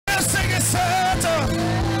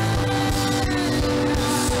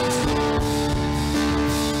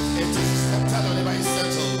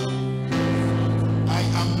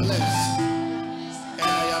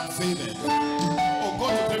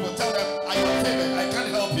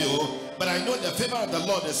but I know the favor of the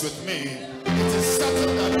Lord is with me. It is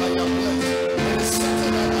certain that I am blessed. It is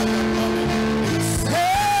certain that I am loving. It is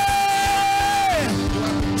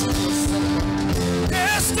certain.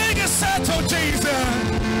 This thing is settled, Jesus.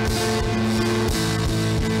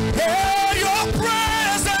 Hey, your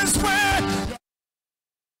presence where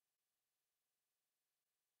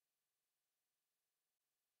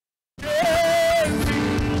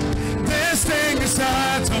this thing is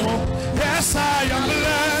settled. Yes, I am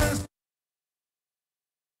blessed.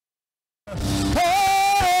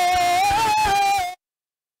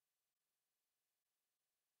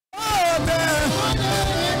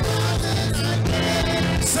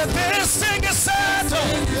 So this thing is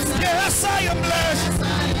settled. Yes, I am blessed.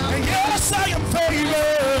 And yes, I am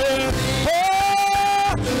favored.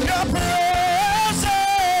 Oh, your presence.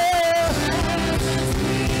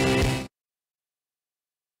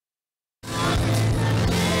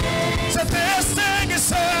 So this thing is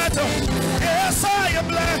settled. Yes, I am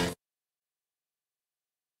blessed.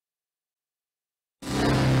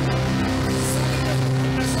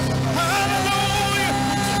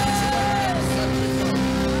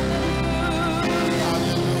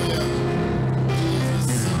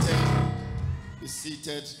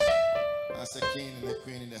 Seated as a king and a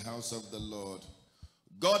queen in the house of the Lord.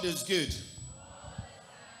 God is good,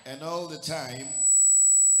 and all the time.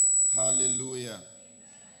 Hallelujah.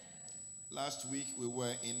 Last week we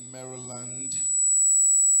were in Maryland,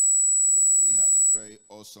 where we had a very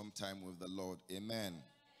awesome time with the Lord. Amen.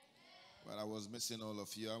 But I was missing all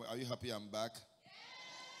of you. Are you happy I'm back?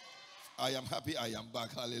 I am happy I am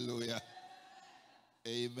back. Hallelujah.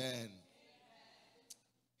 Amen.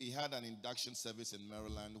 He had an induction service in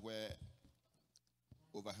Maryland where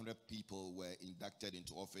over 100 people were inducted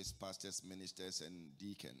into office, pastors, ministers, and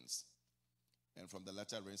deacons. And from the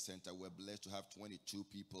Latter Rain Center, we're blessed to have 22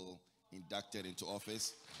 people inducted into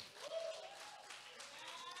office.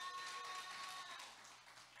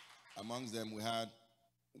 Amongst them, we had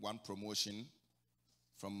one promotion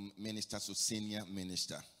from minister to senior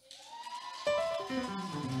minister.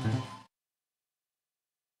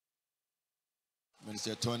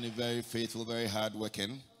 Minister Tony, very faithful, very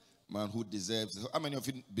hardworking man who deserves it. How many of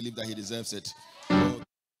you believe that he deserves it?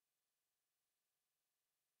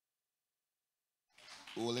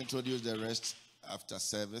 We will introduce the rest after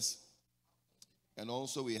service. And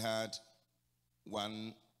also we had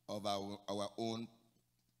one of our own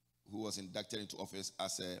who was inducted into office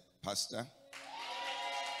as a pastor.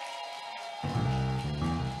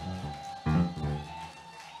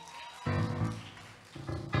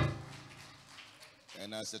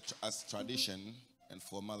 And as tradition and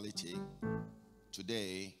formality,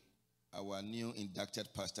 today our new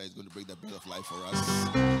inducted pastor is going to break the bread of life for us.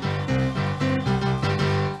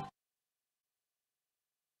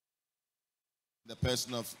 The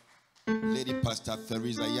person of Lady Pastor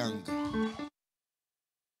Theresa Young.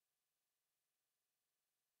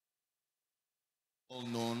 All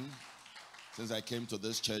known since I came to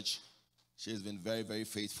this church. She has been very, very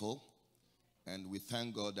faithful. And we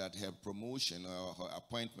thank God that her promotion or her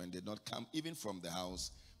appointment did not come even from the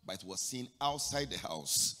house, but it was seen outside the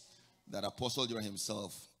house. That Apostle John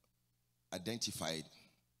himself identified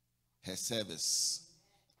her service,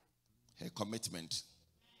 her commitment,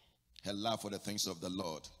 her love for the things of the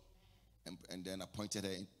Lord, and then appointed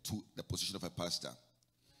her into the position of a pastor.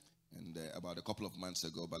 And about a couple of months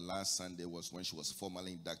ago, but last Sunday was when she was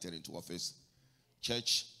formally inducted into office.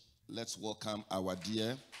 Church, let's welcome our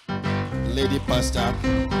dear Lady Pastor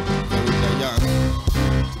Theresa Young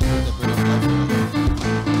to put the bread of life.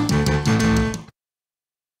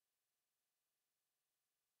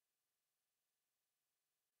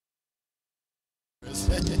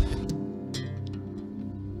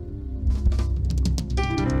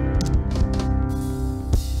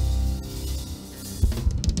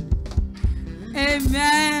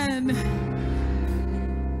 Amen.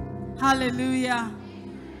 Hallelujah.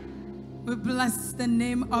 We bless the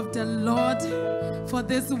name of the Lord for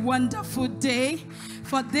this wonderful day.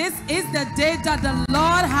 For this is the day that the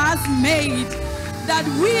Lord has made, that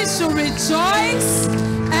we should rejoice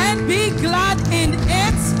and be glad in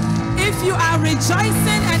it. If you are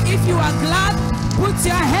rejoicing and if you are glad, put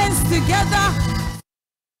your hands together.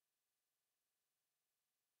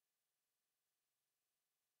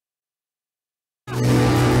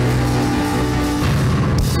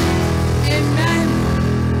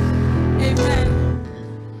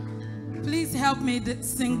 Help me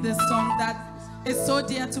sing this song that is so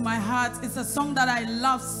dear to my heart. It's a song that I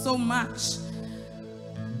love so much.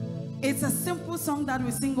 It's a simple song that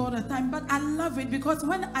we sing all the time, but I love it because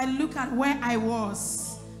when I look at where I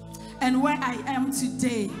was and where I am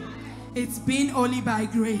today, it's been only by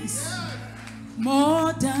grace.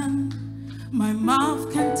 more than my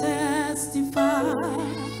mouth can testify,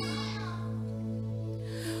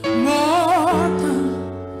 more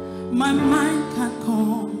than my mind can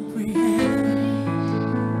comprehend.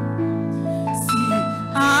 See,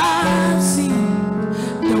 I've seen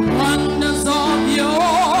the wonders of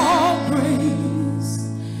your grace.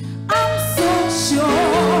 I'm so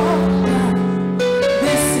sure that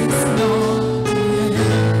this is not the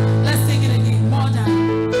end. Let's take it again. More than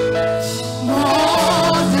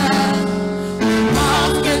my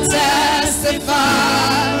mouth can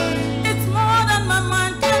testify. It's more than my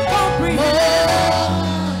mind can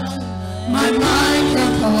comprehend. My mind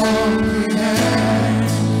can comprehend.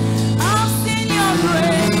 I've seen your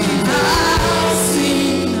grace. I've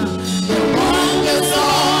seen the wonders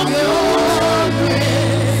of your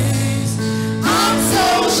grace. I'm so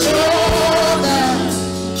sure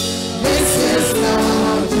that this is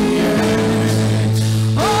not the end.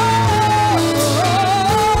 Oh,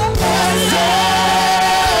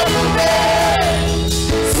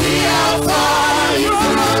 see how far you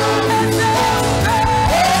come.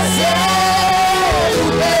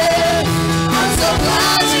 I'm so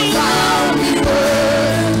glad you found me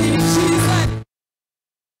worthy. Jesus.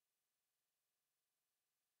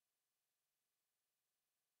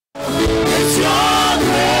 It's your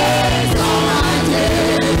grace all my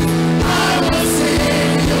days. I will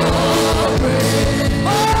sing your praise.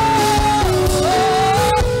 Oh,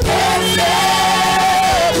 it's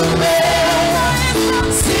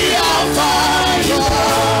everywhere. See how far you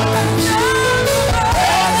are.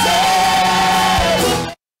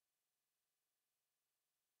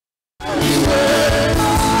 It's everywhere.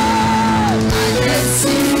 I can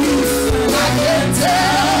see, I can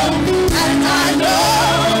tell, and I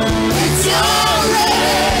know it's your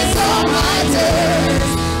grace all my days.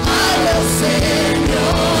 I will sing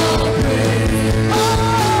your praise.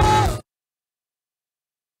 Oh,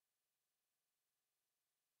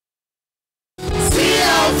 see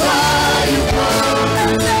how far you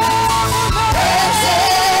come. It's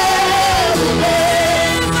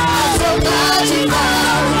everywhere. I'm so glad you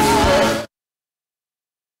found me.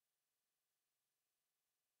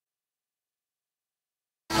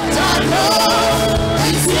 I know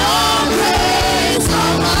it's your grace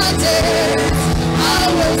all my days. I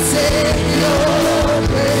will sing your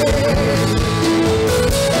praise.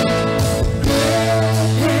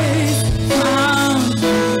 Grace found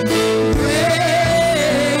me,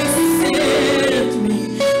 grace saved me,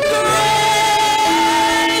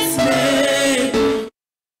 grace made me.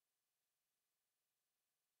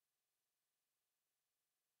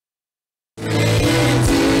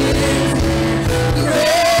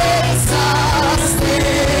 Grace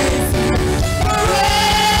sustains me,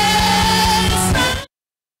 grace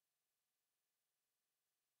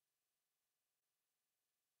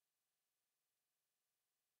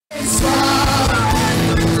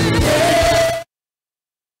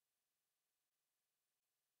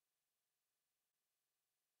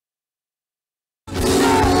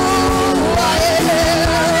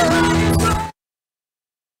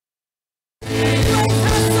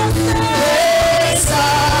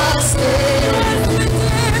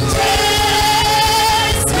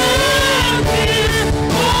found me.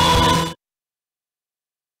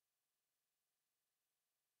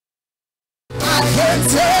 I can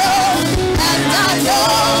tell, and I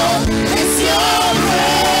know it's your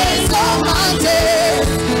grace all my days.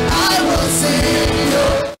 I will sing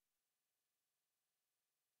your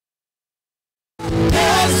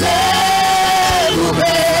praise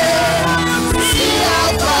everywhere. See how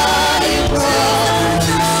far you come.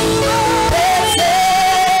 It's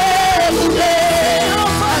everywhere.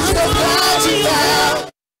 I'm so glad you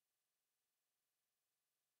found.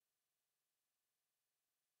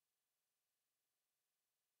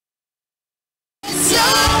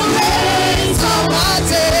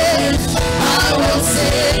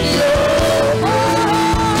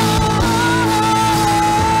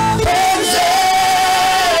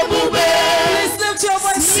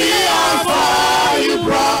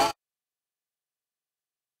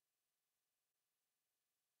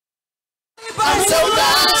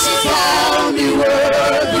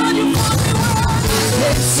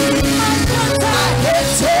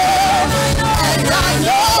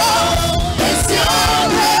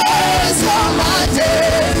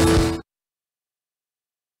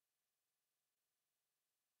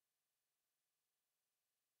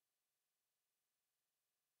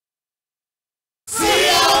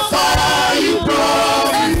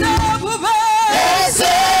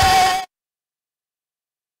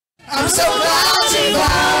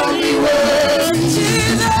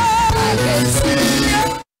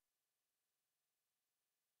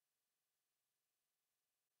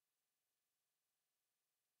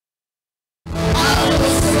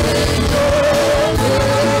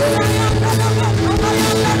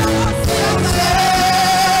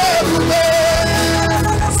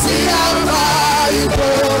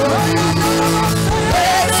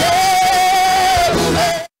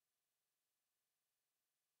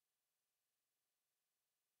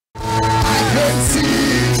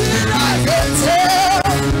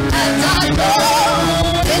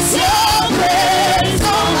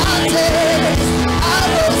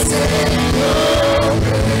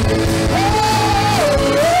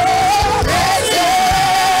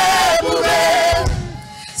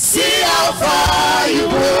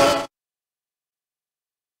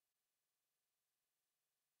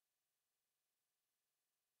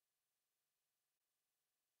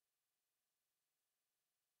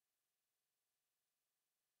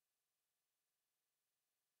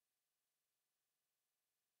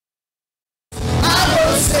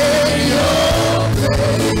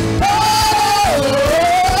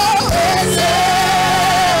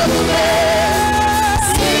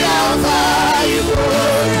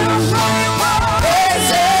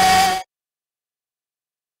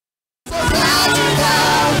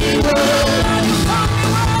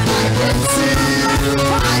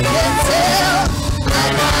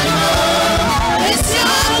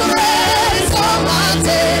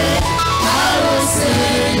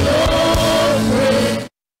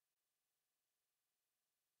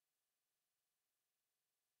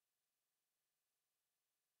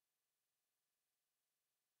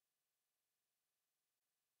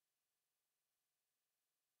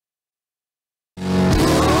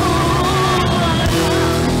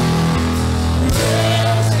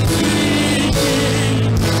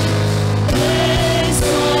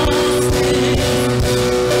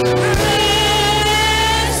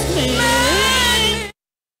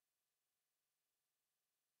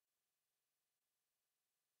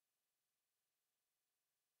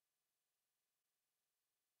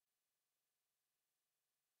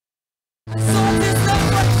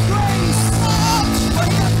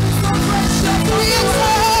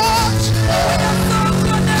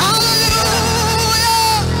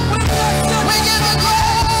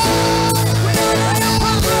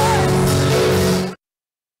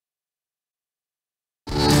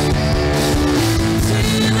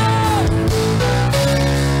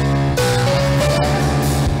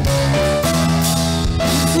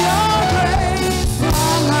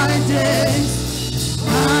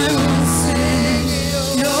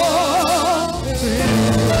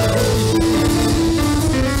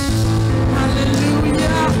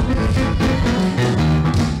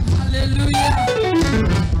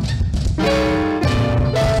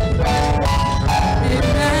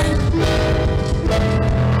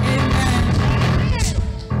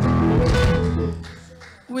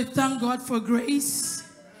 We thank God for grace.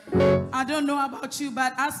 I don't know about you,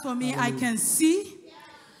 but as for me, I can see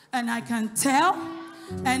and I can tell,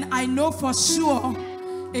 and I know for sure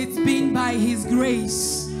it's been by His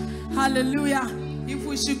grace. Hallelujah. If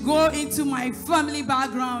we should go into my family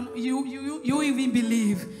background, you even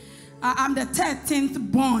believe. I'm the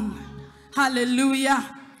 13th born.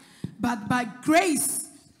 Hallelujah. But by grace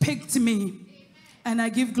picked me, and I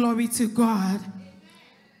give glory to God.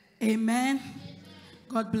 Amen.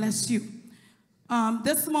 God bless you.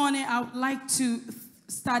 This morning, I would like to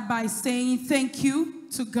start by saying thank you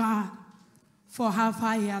to God for how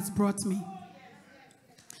far He has brought me.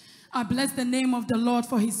 I bless the name of the Lord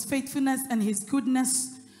for His faithfulness and His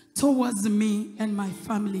goodness towards me and my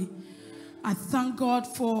family. I thank God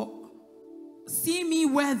for seeing me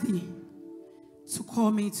worthy to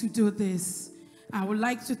call me to do this. I would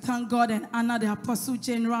like to thank God and honor the Apostle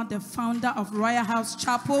General, the founder of Royalhouse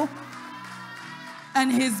Chapel, and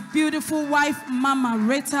his beautiful wife, Mama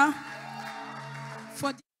Rita,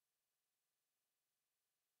 for the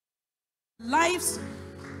lives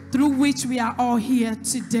through which we are all here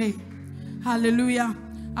today. Hallelujah.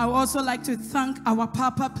 I would also like to thank our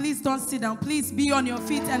Papa. Please don't sit down. Please be on your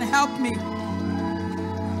feet and help me.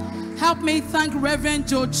 Help me thank Reverend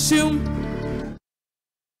Joe Chum.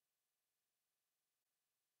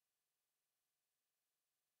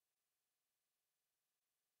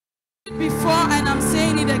 Before, and I'm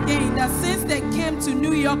saying it again, that since they came to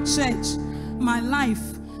New York Church, my life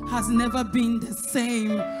has never been the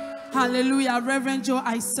same. Hallelujah. Reverend Joe,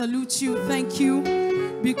 I salute you. Thank you.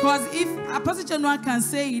 Because if Apostle General can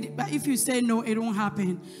say it, but if you say no, it won't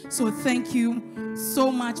happen. So thank you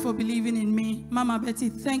so much for believing in me. Mama Betty,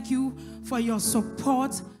 thank you for your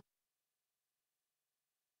support.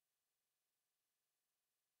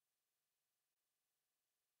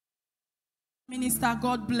 Minister,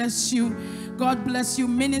 God bless you. God bless you,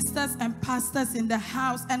 ministers and pastors in the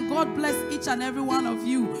house. And God bless each and every one of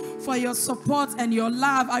you for your support and your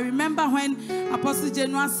love. I remember when Apostle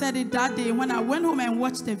General said it that day. When I went home and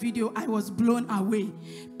watched the video, I was blown away.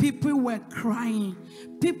 People were crying.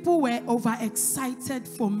 People were overexcited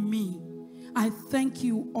for me. I thank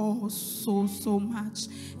you all so, so much.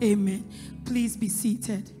 Amen. Please be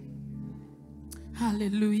seated.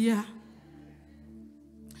 Hallelujah.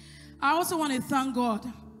 I also want to thank God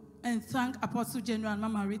and thank Apostle General and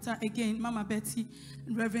Mama Rita again, Mama Betty,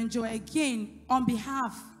 and Reverend Joe again on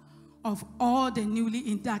behalf of all the newly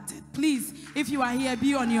inducted. Please, if you are here,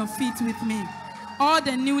 be on your feet with me. All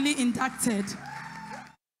the newly inducted.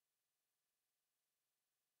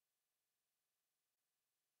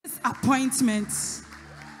 Appointments.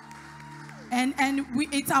 And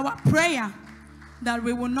it's our prayer that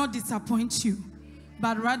we will not disappoint you,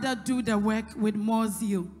 but rather do the work with more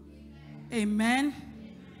zeal. Amen.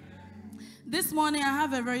 This morning I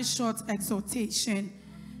have a very short exhortation.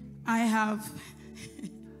 I have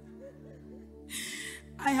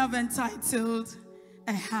entitled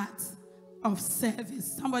A Heart of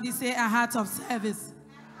Service. Somebody say a heart of service.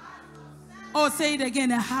 Oh, say it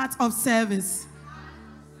again, a heart of service.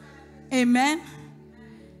 Amen.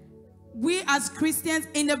 We as Christians,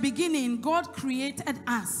 in the beginning, God created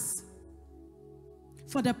us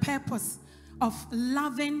for the purpose of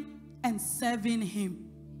loving and serving Him.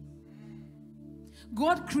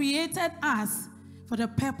 God created us for the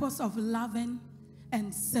purpose of loving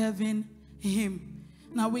and serving Him.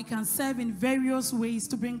 Now we can serve in various ways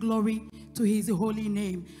to bring glory to His holy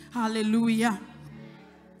name. Hallelujah.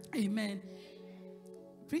 Amen.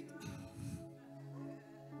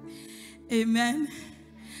 Amen.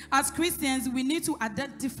 As Christians, we need to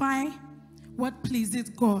identify what pleases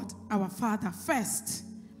God, our Father, first.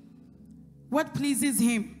 What pleases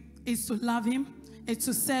Him is to love Him, is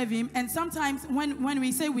to serve Him. And sometimes when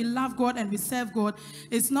we say we love God and we serve God,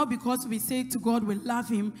 it's not because we say to God we love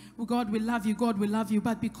Him, God will love you, God will love you,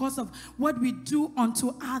 but because of what we do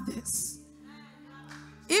unto others.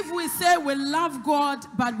 If we say we love God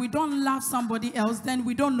but we don't love somebody else, then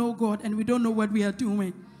we don't know God and we don't know what we are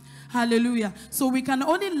doing. Hallelujah. So we can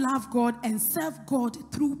only love God and serve God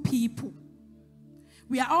through people.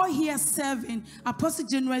 We are all here serving Apostle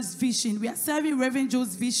General's vision. We are serving Reverend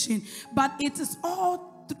Joe's vision. But it is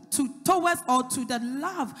all towards or to the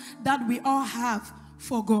love that we all have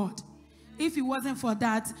for God. If it wasn't for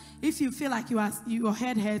that, if you feel like your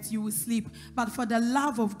head hurts, you will sleep. But for the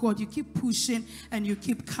love of God, you keep pushing and you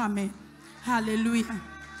keep coming. Hallelujah.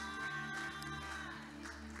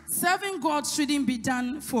 Serving God shouldn't be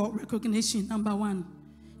done for recognition, number one.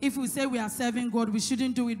 If we say we are serving God, we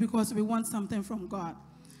shouldn't do it because we want something from God.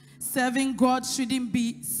 Serving God shouldn't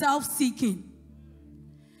be self-seeking.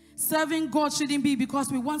 Serving God shouldn't be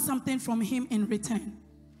because we want something from Him in return.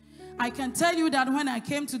 I can tell you that when I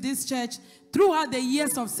came to this church, throughout the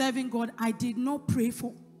years of serving God, I did not pray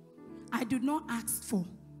for, I did not ask for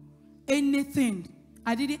anything.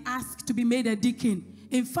 I didn't ask to be made a deacon.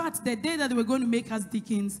 In fact, the day that they were going to make us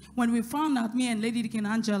deacons, when we found out, me and Lady Deacon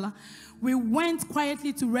Angela, we went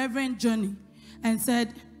quietly to Reverend Johnny and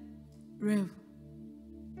said, Rev,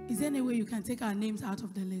 is there any way you can take our names out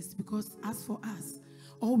of the list? Because as for us,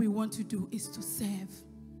 all we want to do is to serve.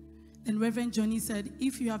 Then Reverend Johnny said,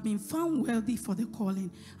 if you have been found worthy for the calling,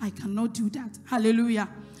 I cannot do that. Hallelujah.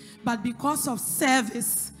 But because of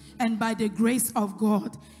service and by the grace of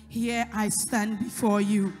God, here I stand before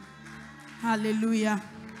you. Hallelujah.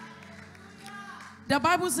 The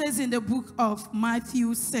Bible says in the book of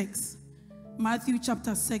Matthew 6, Matthew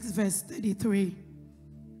chapter 6, verse 33.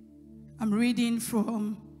 I'm reading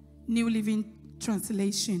from New Living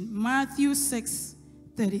Translation. Matthew 6,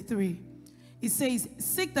 33. It says,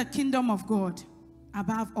 seek the kingdom of God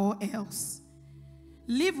above all else.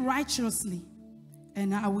 Live righteously,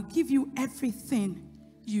 and I will give you everything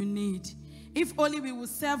you need. If only we will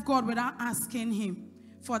serve God without asking him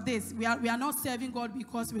for this. We are not serving God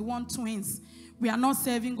because we want twins. We are not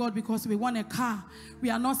serving God because we want a car.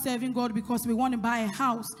 We are not serving God because we want to buy a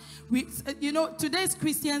house. Today's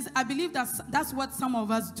Christians, I believe that's what some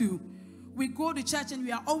of us do. We go to church and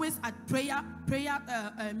we are always at prayer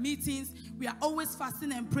meetings. We are always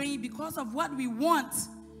fasting and praying because of what we want.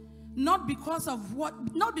 Not because of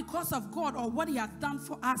God or what he has done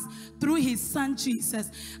for us through his son Jesus.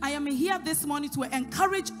 I am here this morning to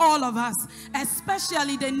encourage all of us,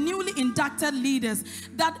 especially the newly inducted leaders,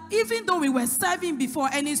 that even though we were serving before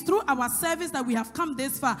and it's through our service that we have come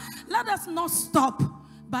this far, let us not stop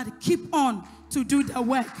but keep on to do the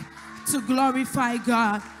work to glorify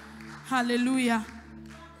God. Hallelujah.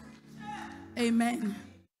 Amen.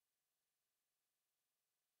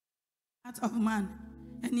 Heart of man.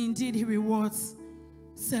 And indeed, he rewards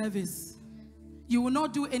service. You will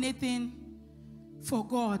not do anything for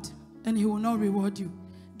God, and he will not reward you.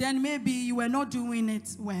 Then maybe you were not doing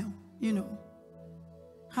it well,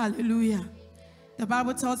 Hallelujah. The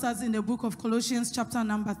Bible tells us in the book of Colossians, chapter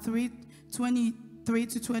number 3, 23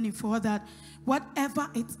 to 24, that whatever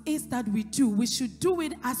it is that we do, we should do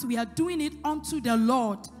it as we are doing it unto the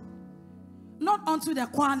Lord, not unto the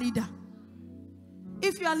choir leader.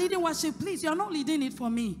 If you are leading worship, please, you are not leading it for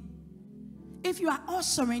me. If you are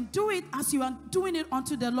ushering, do it as you are doing it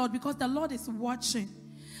unto the Lord, because the Lord is watching.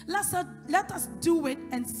 Let us do it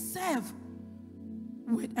and serve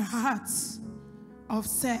with a heart of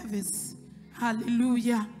service.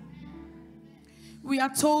 Hallelujah. We are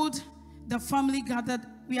told the family gathered.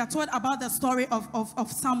 We are told about the story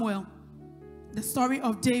of Samuel, the story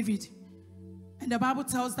of David. And the Bible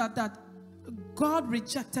tells that God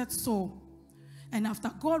rejected Saul. And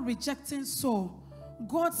after God rejecting Saul,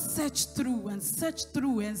 God searched through and searched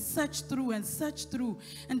through and searched through and searched through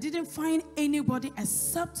and didn't find anybody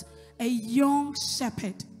except a young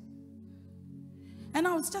shepherd. And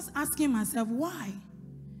I was just asking myself, why?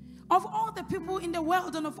 Of all the people in the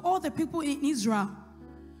world and of all the people in Israel,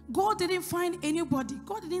 God didn't find anybody.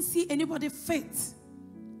 God didn't see anybody fit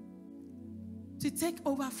to take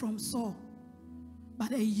over from Saul,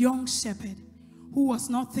 but a young shepherd who was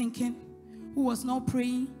not thinking, who was not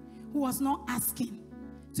praying, who was not asking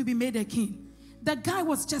to be made a king. The guy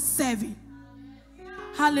was just serving.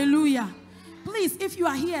 Hallelujah. Please, if you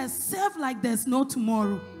are here, serve like there's no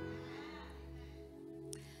tomorrow.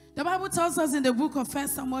 The Bible tells us in the book of 1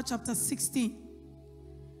 Samuel chapter 16.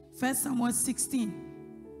 1 Samuel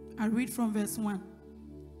 16. I read from verse 1.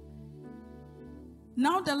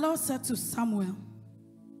 Now the Lord said to Samuel,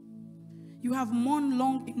 you have mourned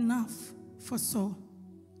long enough for Saul.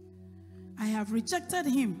 I have rejected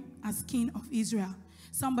him as king of Israel.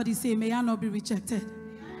 Somebody say, may I not be rejected.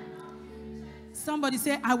 Somebody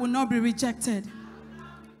say, I will not be rejected.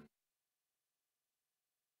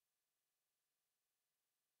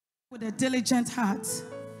 With a diligent heart,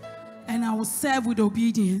 and I will serve with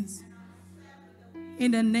obedience.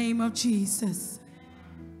 In the name of Jesus.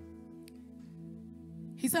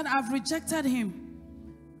 He said, I've rejected him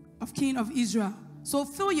of king of Israel. So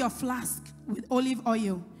fill your flask with olive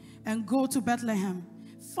oil and go to Bethlehem.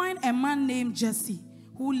 Find a man named Jesse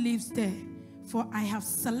who lives there, for I have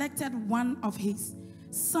selected one of his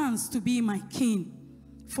sons to be my king.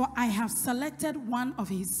 For I have selected one of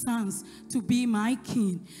his sons to be my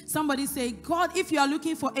king. Somebody say, God, if you are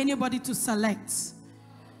looking for anybody to select,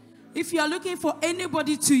 if you are looking for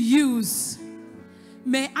anybody to use,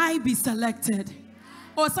 may I be selected.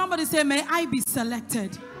 Or somebody say, may I be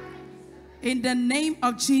selected. In the name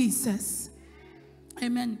of Jesus.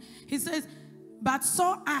 Amen. He says, but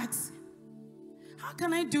Saul asked, how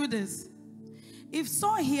can I do this? If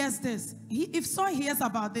Saul hears this, if Saul hears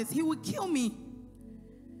about this, he will kill me.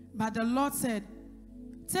 But the Lord said,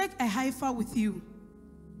 take a heifer with you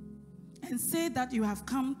and say that you have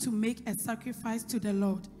come to make a sacrifice to the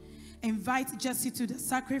Lord. Invite Jesse to the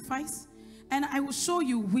sacrifice, and I will show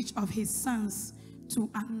you which of his sons to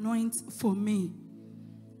anoint for me.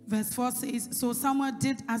 Verse 4 says, so Samuel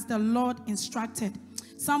did as the Lord instructed.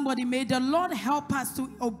 Somebody, may the Lord help us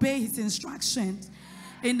to obey his instructions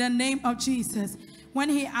in the name of Jesus. When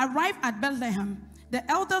he arrived at Bethlehem, the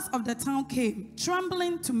elders of the town came,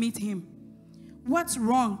 trembling to meet him. What's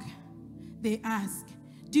wrong? They asked.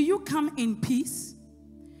 Do you come in peace?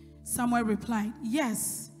 Samuel replied,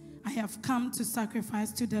 yes, I have come to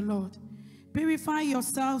sacrifice to the Lord. Purify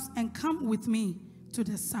yourselves and come with me to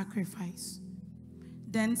the sacrifice.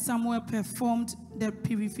 Then Samuel performed the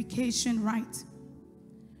purification rite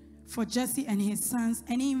for Jesse and his sons,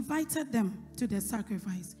 and he invited them to the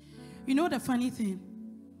sacrifice. You know the funny thing?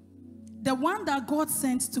 The one that God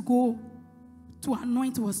sent to go to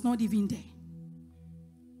anoint was not even there.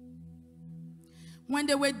 When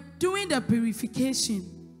they were doing the purification,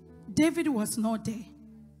 David was not there.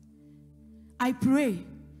 I pray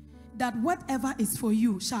that whatever is for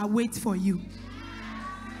you shall wait for you.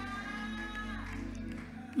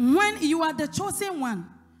 When you are the chosen one,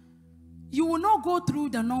 you will not go through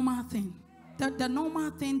the normal thing. The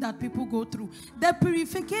normal thing that people go through. The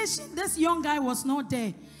purification, this young guy was not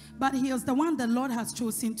there, but he was the one the Lord has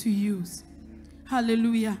chosen to use.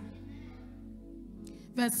 Hallelujah.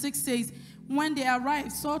 Verse 6 says, when they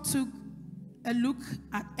arrived, Saul took a look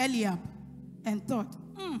at Eliab and thought,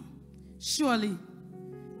 surely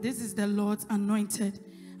this is the Lord's anointed.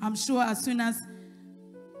 I'm sure as soon as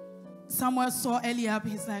Samuel saw Eliab,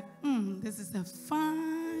 he's like, this is a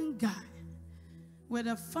fine guy with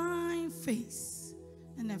a fine face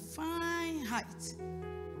and a fine height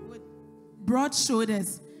with broad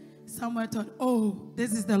shoulders. Samuel thought, oh,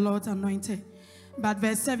 this is the Lord's anointed. But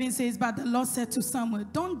verse 7 says, but the Lord said to Samuel,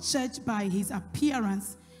 don't judge by his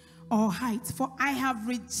appearance or height, for I have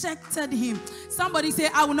rejected him. Somebody say,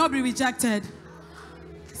 I will not be rejected.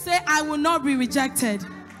 Say, I will not be rejected.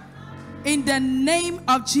 In the name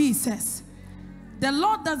of Jesus. The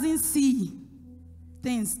Lord doesn't see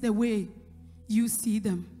things the way you see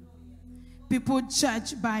them. People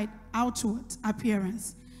judge by outward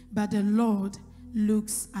appearance, but the Lord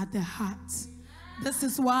looks at the heart. This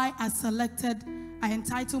is why I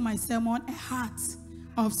entitled my sermon, A Heart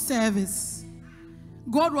of Service.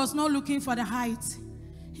 God was not looking for the height.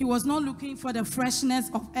 He was not looking for the freshness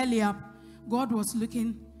of Eliab. God was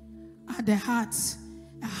looking at the heart.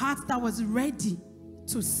 A heart that was ready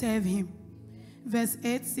to serve him. Verse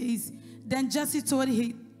 8 says, then Jesse told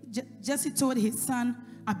his son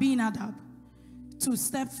Abinadab to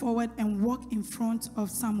step forward and walk in front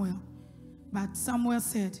of Samuel. But Samuel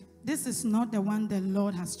said, this is not the one the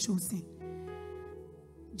Lord has chosen.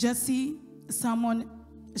 Jesse summoned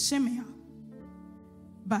Shemaiah.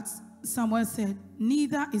 But Samuel said,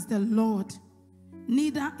 neither is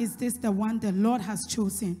this the one the Lord has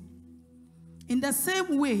chosen. In the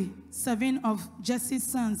same way, 7 of Jesse's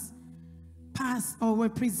sons passed or were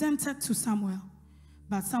presented to Samuel.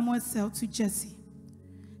 But Samuel said to Jesse,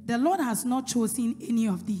 the Lord has not chosen any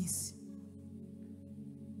of these.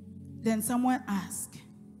 Then Samuel asked,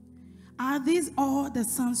 are these all the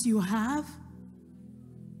sons you have?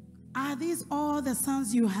 Are these all the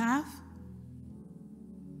sons you have?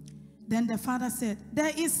 Then the father said,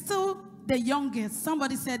 there is still the youngest.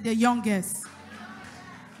 Somebody said the youngest.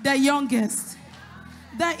 The youngest.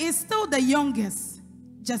 There is still the youngest,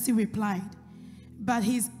 Jesse replied. But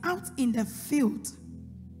he's out in the field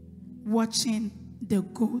watching the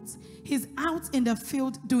goats. He's out in the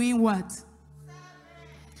field doing what?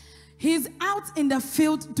 He's out in the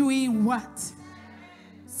field doing what?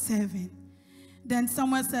 Serving. Then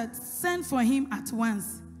Samuel said, send for him at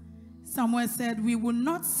once. Samuel said, we will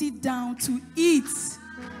not sit down to eat.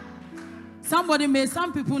 Some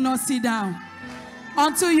people not sit down.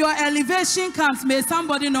 Until your elevation comes, may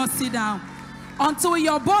somebody not sit down. Until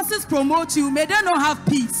your bosses promote you, may they not have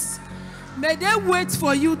peace. May they wait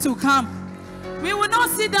for you to come. We will not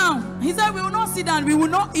sit down. He said, we will not sit down. We will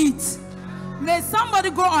not eat. May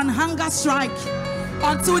somebody go on hunger strike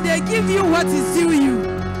until they give you what is due you.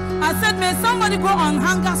 I said, may somebody go on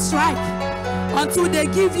hunger strike until they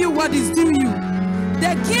give you what is due you.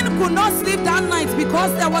 The king could not sleep that night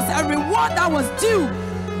because there was a reward that was due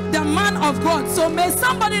the man of God. So may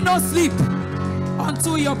somebody not sleep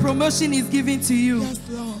until your promotion is given to you. Yes,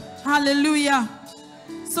 Lord. Hallelujah.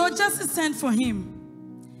 So Jesse sent for him.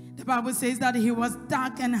 The Bible says that he was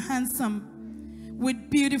dark and handsome with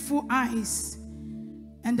beautiful eyes.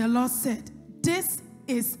 And the Lord said, this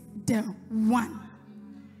is the one.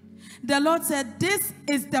 The Lord said, this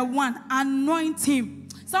is the one. Anoint him.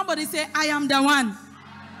 Somebody say, I am the one.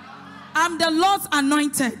 I'm the Lord's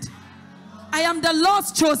anointed. I am the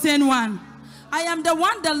Lord's chosen one. I am the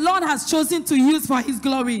one the Lord has chosen to use for his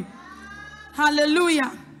glory.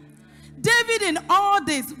 Hallelujah. David in all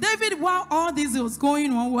this, while all this was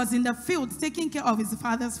going on, was in the field taking care of his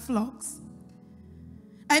father's flocks.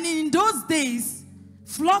 And in those days,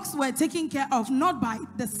 flocks were taken care of not by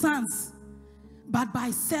the sons, but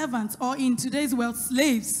by servants, or in today's world,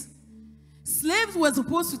 slaves. Slaves were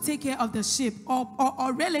supposed to take care of the sheep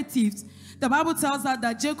or relatives. The Bible tells us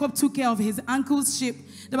that Jacob took care of his uncle's sheep.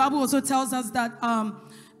 The Bible also tells us that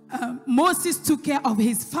Moses took care of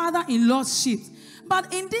his father-in-law's sheep.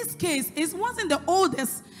 But in this case, it wasn't the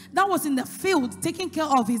oldest that was in the field taking care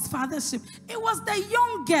of his father's sheep. It was the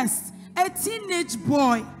youngest, a teenage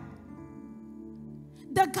boy.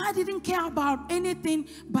 The guy didn't care about anything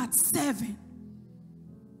but serving.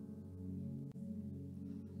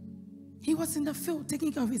 He was in the field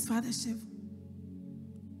taking care of his father's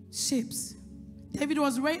sheep. David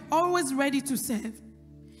was always ready to serve,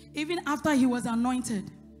 even after he was anointed.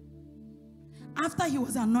 After he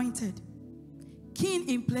was anointed, king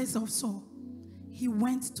in place of Saul, he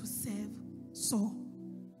went to serve Saul.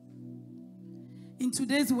 In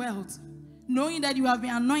today's world, knowing that you have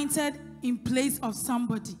been anointed in place of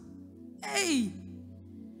somebody, hey,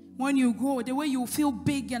 when you go, the way you feel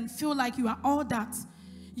big and feel like you are all that,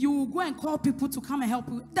 you will go and call people to come and help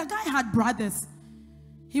you. The guy had brothers.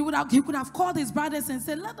 He could have called his brothers and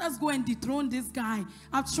said, let us go and dethrone this guy.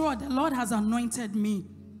 I'm sure the Lord has anointed me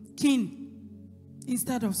king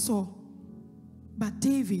instead of Saul. But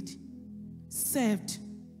David served.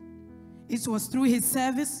 It was through his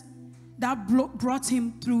service that brought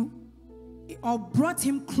him through, or brought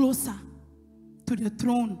him closer to the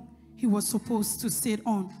throne he was supposed to sit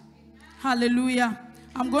on. Hallelujah.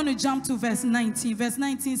 I'm going to jump to verse 19. Verse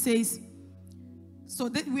 19 says, so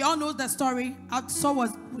we all know the story. Saul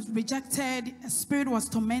was rejected. A spirit was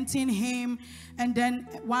tormenting him. And then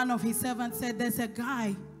one of his servants said, there's a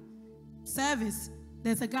guy,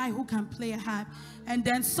 there's a guy who can play a harp. And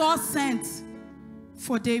then Saul sent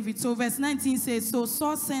for David. So verse 19 says, so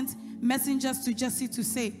Saul sent messengers to Jesse to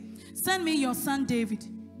say, send me your son David,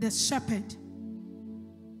 the shepherd.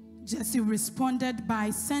 Jesse responded by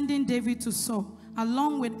sending David to Saul,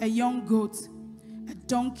 along with a young goat, a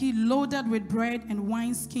donkey loaded with bread and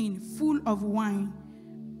wineskin full of wine.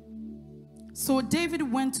 So David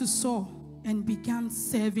went to Saul and began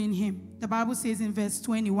serving him. The Bible says in verse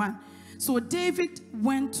 21, so David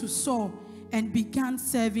went to Saul and began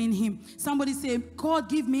serving him. Somebody say, God,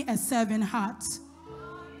 give me a serving heart.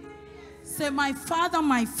 Say, my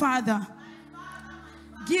father,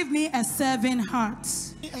 give me a serving heart.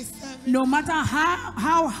 No matter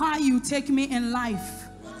how high you take me in life.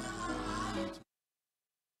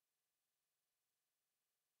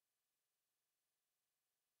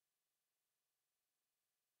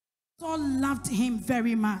 Saul loved him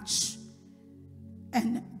very much.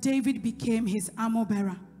 And David became his armor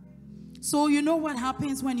bearer. So you know what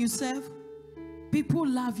happens when you serve? People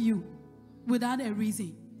love you without a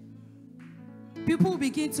reason. People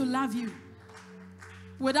begin to love you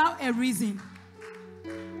without a reason.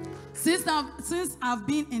 Since I've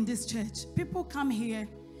been in this church, people come here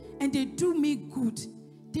and they do me good.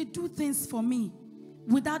 They do things for me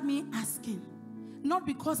without me asking. Not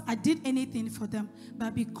because I did anything for them,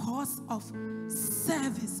 but because of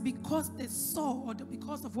service, because they saw, or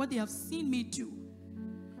because of what they have seen me do.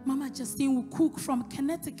 Mama Justine will cook from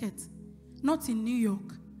Connecticut, not in New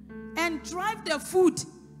York, and drive the food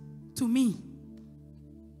to me.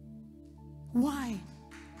 Why?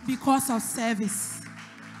 Because of service.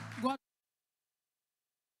 God.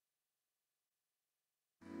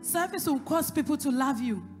 Service will cause people to love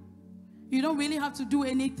you. You don't really have to do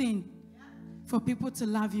anything for people to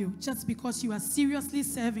love you. Just because you are seriously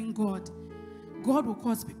serving God, God will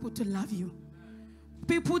cause people to love you.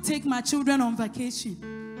 People take my children on vacation.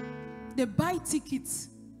 They buy tickets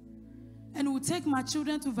and will take my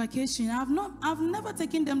children to vacation. I've never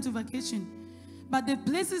taken them to vacation, but the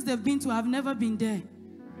places they've been to, I've never been there.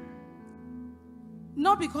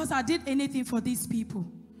 Not because I did anything for these people,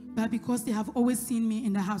 but because they have always seen me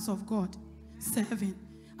in the house of God serving.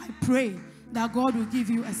 I pray that God will give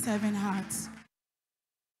you a serving heart.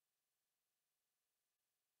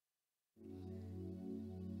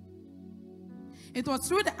 It was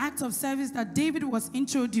through the act of service that David was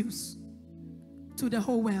introduced to the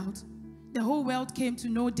whole world. The whole world came to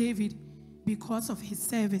know David because of his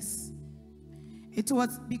service. It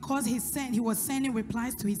was because he was sending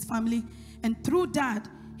replies to his family, and through that,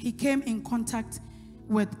 he came in contact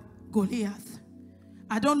with Goliath.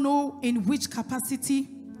 I don't know in which capacity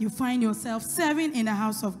you find yourself serving in the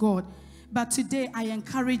house of God, but today I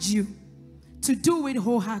encourage you to do it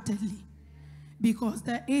wholeheartedly, because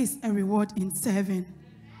there is a reward in serving.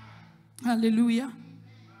 Hallelujah.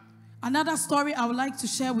 Another story I would like to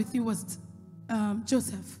share with you was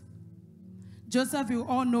Joseph. Joseph, you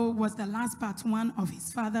all know, was the last but one of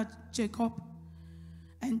his father Jacob.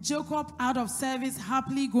 And Jacob, out of service,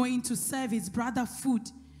 happily going to serve his brother food,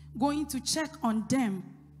 going to check on them,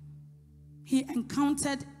 he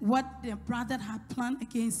encountered what their brother had planned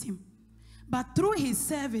against him. But through his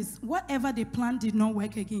service, whatever they planned did not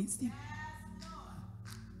work against him.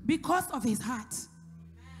 Because of his heart.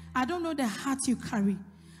 I don't know the heart you carry.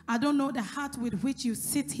 I don't know the heart with which you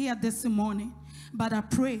sit here this morning. But I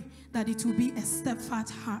pray that it will be a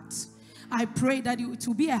steadfast heart. I pray that it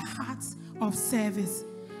will be a heart of service.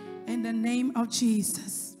 In the name of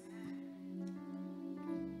Jesus.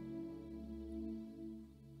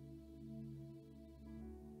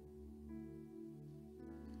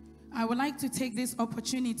 I would like to take this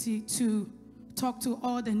opportunity to talk to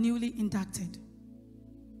all the newly inducted.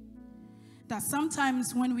 That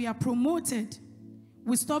sometimes when we are promoted,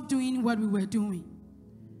 we stop doing what we were doing.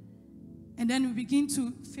 And then we begin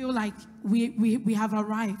to feel like we have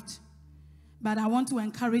arrived. But I want to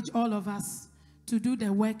encourage all of us to do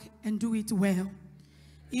the work and do it well.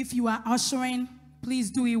 If you are ushering, please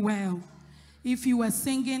do it well. If you are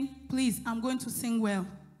singing, please, I'm going to sing well.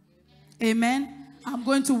 Amen. I'm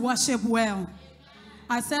going to worship well.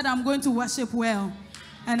 I said I'm going to worship well.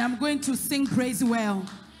 And I'm going to sing praise well.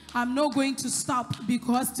 I'm not going to stop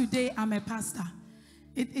because today I'm a pastor.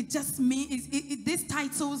 It just means, these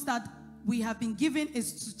titles that we have been given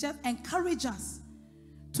is to just encourage us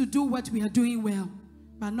to do what we are doing well,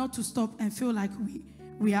 but not to stop and feel like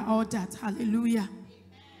we are all that. Hallelujah.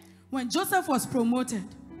 When Joseph was promoted,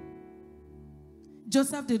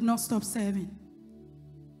 Joseph did not stop serving.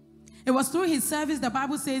 It was through his service, the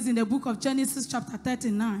Bible says in the book of Genesis chapter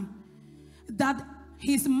 39, that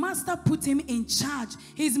his master put him in charge.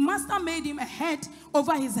 His master made him a head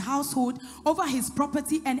over his household, over his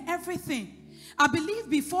property and everything. I believe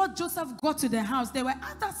before Joseph got to the house, there were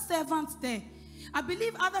other servants there. I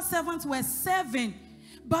believe other servants were serving,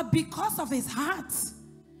 but because of his heart,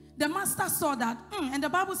 the master saw that, and the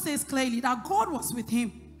Bible says clearly that God was with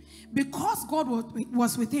him. Because God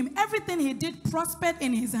was with him, everything he did prospered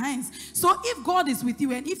in his hands. So if God is with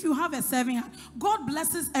you and if you have a serving heart, God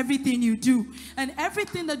blesses everything you do. And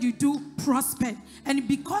everything that you do prospered. And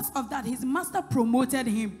because of that, his master promoted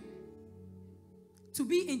him to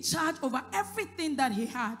be in charge over everything that he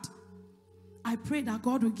had. I pray that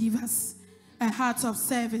God will give us a heart of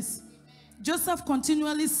service. Joseph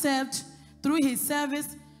continually served. Through his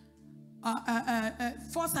service,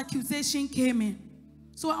 false accusation came in.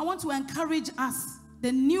 So I want to encourage us,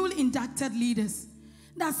 the newly inducted leaders,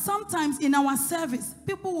 that sometimes in our service,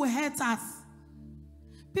 people will hurt us.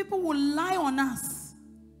 People will lie on us.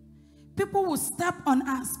 People will step on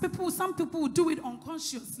us. Some people will do it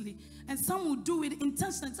unconsciously, and some will do it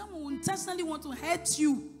intentionally. Some will intentionally want to hurt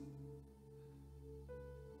you.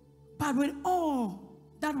 But with all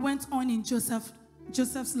that went on in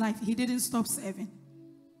Joseph's life, he didn't stop serving.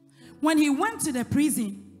 When he went to the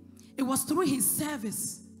prison, it was through his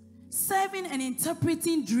service, serving and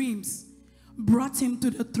interpreting dreams, brought him to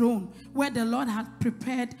the throne where the Lord had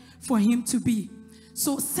prepared for him to be.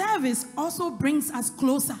 So service also brings us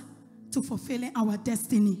closer to fulfilling our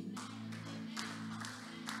destiny.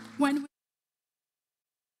 When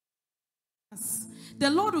the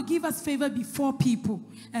Lord will give us favor before people,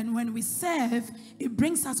 and when we serve, it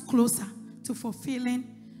brings us closer to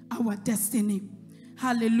fulfilling our destiny.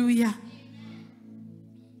 Hallelujah.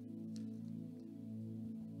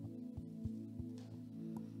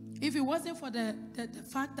 If it wasn't for the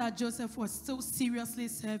fact that Joseph was so seriously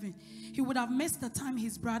serving, he would have missed the time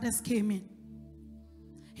his brothers came in.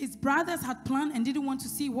 His brothers had planned and didn't want to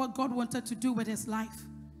see what God wanted to do with his life.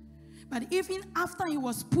 But even after he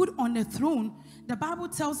was put on the throne, the Bible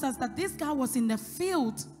tells us that this guy was in the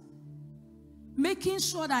field, making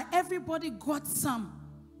sure that everybody got some,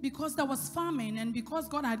 because there was famine and because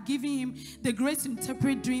God had given him the grace to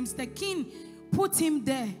interpret dreams. The king put him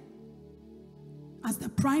there as the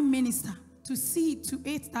prime minister to see to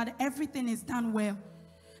it that everything is done well.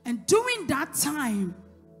 And during that time,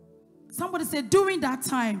 somebody said during that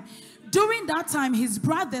time, his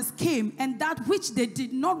brothers came, and that which they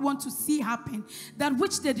did not want to see happen, that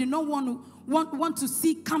which they did not want to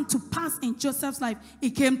see come to pass in Joseph's life,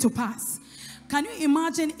 it came to pass. Can you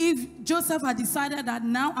imagine if Joseph had decided that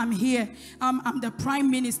now I'm here, I'm the prime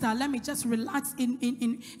minister, let me just relax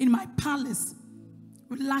in my palace,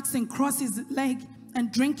 relax and cross his leg and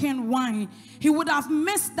drinking wine. He would have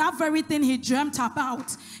missed that very thing he dreamt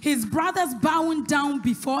about, his brothers bowing down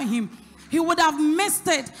before him. He would have missed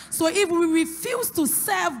it. So if we refuse to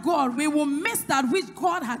serve God, we will miss that which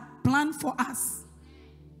God had planned for us.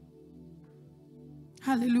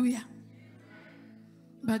 Hallelujah.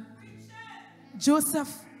 But Joseph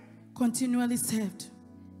continually served.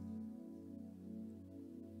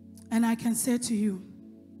 And I can say to you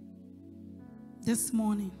this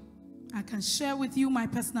morning, I can share with you my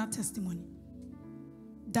personal testimony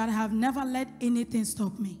that I have never let anything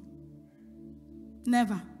stop me.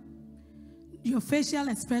 Never. Your facial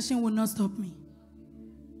expression will not stop me.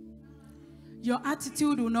 Your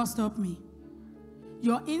attitude will not stop me.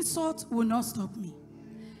 Your insult will not stop me.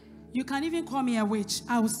 You can even call me a witch.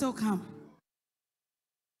 I will still come.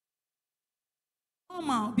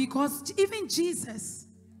 Normal, because even Jesus,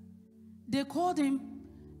 they called him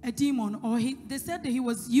a demon, or they said that he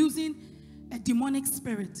was using a demonic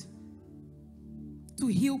spirit to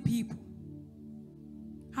heal people.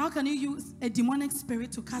 How can you use a demonic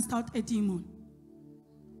spirit to cast out a demon?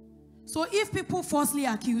 So if people falsely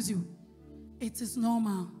accuse you, it is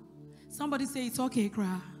normal. Somebody say it's okay,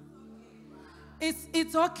 cry.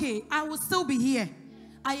 It's okay. I will still be here.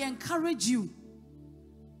 I encourage you.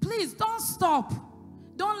 Please don't stop.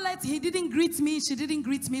 Don't let he didn't greet me, she didn't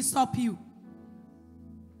greet me stop you.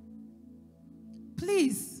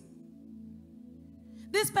 Please.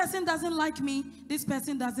 This person doesn't like me. This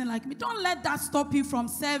person doesn't like me. Don't let that stop you from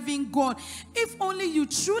serving God. If only you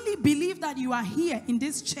truly believe that you are here in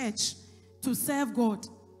this church to serve God,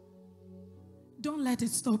 don't let it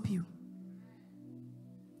stop you.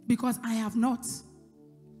 Because I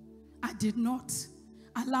did not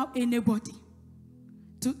allow anybody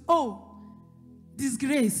to,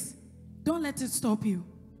 disgrace. Don't let it stop you.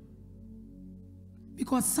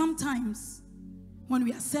 Because sometimes when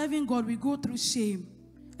we are serving God, we go through shame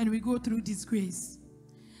and we go through disgrace.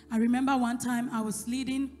 I remember one time I was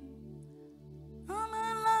leading. All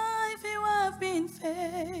my life you have been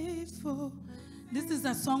faithful. This is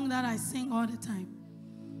a song that I sing all the time.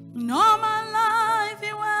 All my life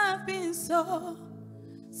you have been so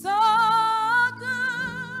good.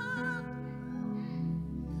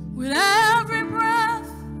 With every breath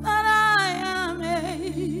that I am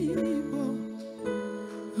able,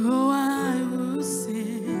 I will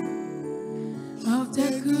sing of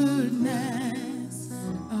the goodness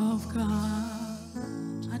of God.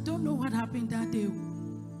 I don't know what happened that day.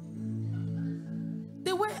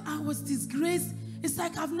 The way I was disgraced, it's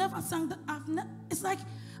like I've never sung that. It's like,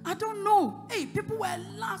 I don't know. Hey, people were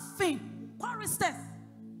laughing. Choristers.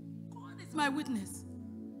 God is my witness.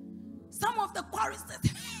 Some of the choristers.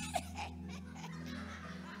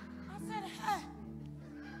 I said, hey.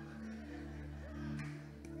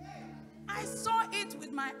 I saw it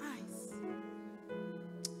with my eyes.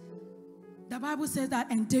 The Bible says that,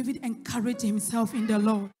 and David encouraged himself in the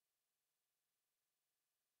Lord.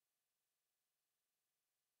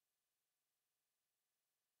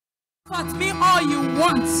 At me all you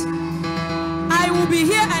want. I will be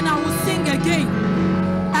here and I will sing again.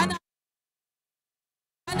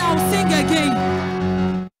 And I'll sing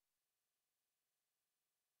again.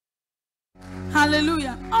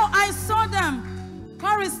 Hallelujah. Oh, I saw them.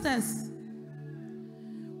 Choristers.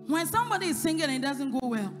 When somebody is singing and it doesn't go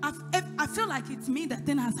well, I feel like it's me that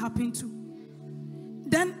thing has happened to.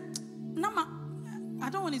 Then, Nama, I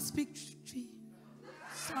don't want to speak.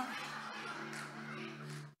 Sorry.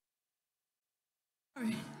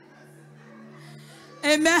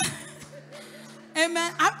 Amen.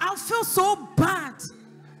 Amen. I feel so bad.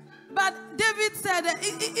 But David said that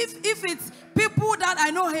if it's people that I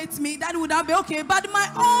know hate me, that would have been okay. But my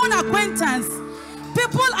own acquaintance,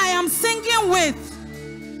 people I am singing with,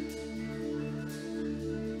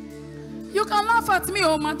 you can laugh at me,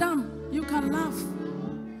 oh madam. You can laugh.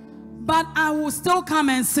 But I will still come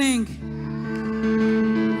and sing.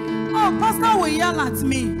 Oh, pastor will yell at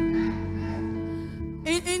me.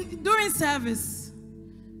 During service,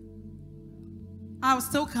 I will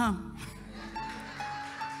still come.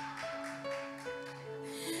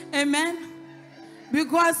 Amen.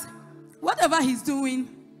 Because whatever he's doing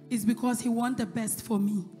is because he wants the best for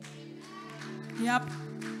me. Yep.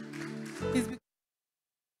 It's because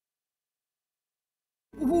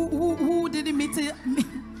who didn't meet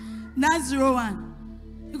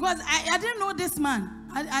 901? Because I didn't know this man.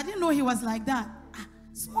 I didn't know he was like that.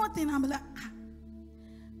 Small thing, I'm like,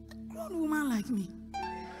 a grown woman like me.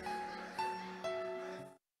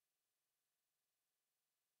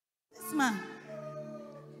 This man,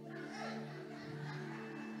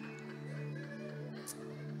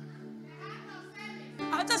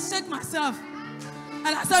 I'll just shake myself. And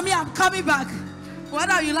I said, me, I'm coming back.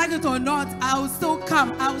 Whether you like it or not, I will still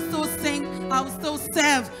come. I will still sing. I will still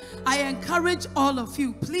serve. I encourage all of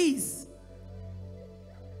you, please.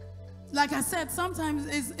 Like I said, sometimes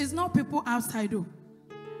it's not people outside though.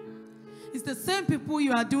 It's the same people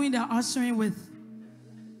you are doing the ushering with.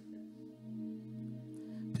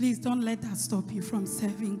 Please don't let that stop you from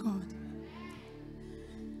serving God.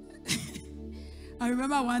 I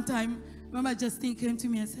remember one time, Mama Justine came to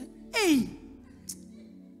me and said, hey,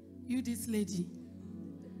 you this lady,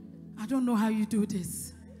 I don't know how you do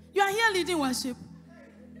this. You are here leading worship.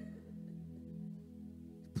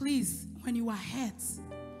 Please, when you are hurt,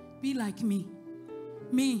 be like me.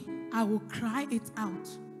 Me, I will cry it out.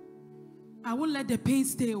 I won't let the pain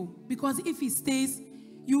stay. Because if it stays,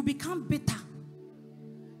 you become bitter.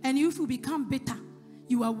 And if you become bitter,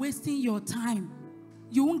 you are wasting your time.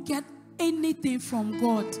 You won't get anything from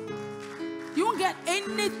God. You won't get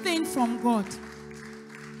anything from God.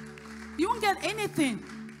 You won't get anything.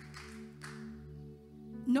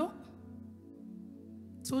 No.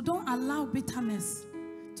 So don't allow bitterness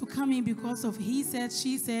to come in because of he said,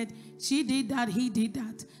 she did that, he did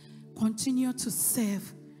that. Continue to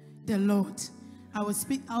serve the Lord. I was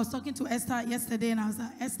talking to Esther yesterday and I was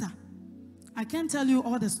like, Esther, I can't tell you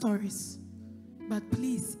all the stories. But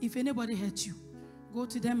please, if anybody hurts you, go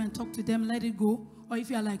to them and talk to them, let it go. Or if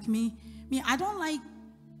you're like me, I don't like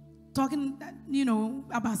talking,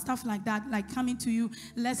 about stuff like that, like coming to you.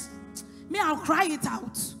 I'll cry it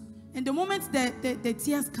out. And the moment the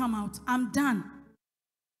tears come out, I'm done.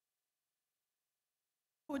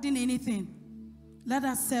 Holding anything. Let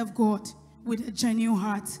us serve God with a genuine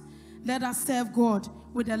heart. Let us serve God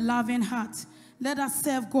with a loving heart. Let us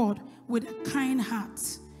serve God with a kind heart.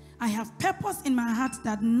 I have purpose in my heart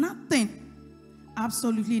that nothing,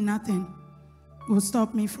 absolutely nothing, will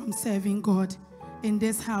stop me from serving God in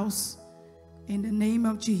this house. In the name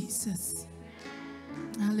of Jesus.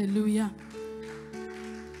 Hallelujah.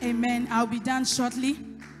 Amen. I'll be done shortly.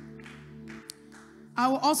 I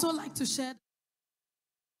would also like to share.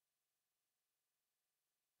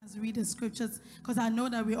 Let's read the scriptures because I know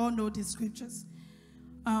that we all know the scriptures.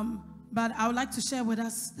 But I would like to share with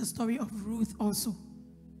us the story of Ruth also.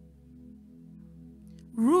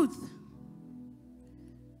 Ruth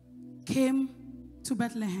came to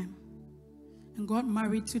Bethlehem and got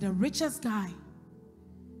married to the richest guy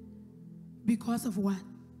because of what?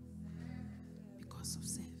 Because of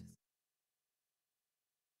service.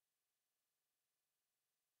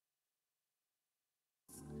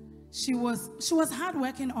 She was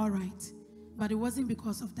hardworking, all right, but it wasn't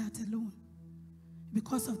because of that alone.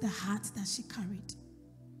 Because of the heart that she carried.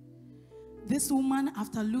 This woman,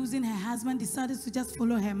 after losing her husband, decided to just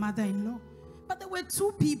follow her mother-in-law. But there were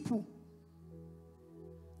two people.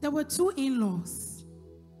 There were two in-laws.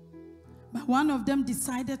 But one of them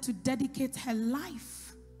decided to dedicate her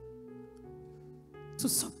life to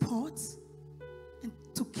support and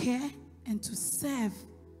to care and to serve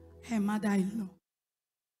her mother-in-law.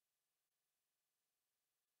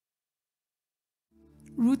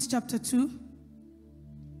 Ruth chapter 2.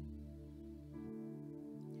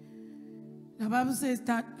 The Bible says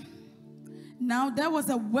that now there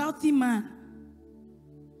was a wealthy man,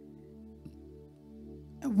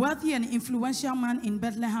 a wealthy and influential man in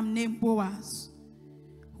Bethlehem named Boaz,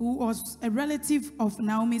 who was a relative of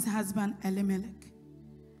Naomi's husband Elimelech.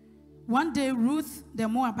 One day Ruth the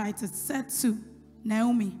Moabitess said to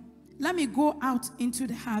Naomi, let me go out into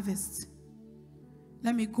the harvest.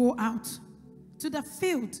 Let me go out to the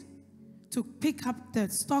field to pick up the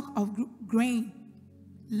stock of grain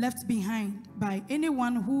left behind by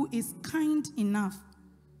anyone who is kind enough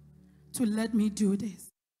to let me do this.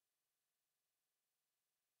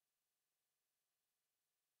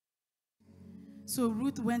 So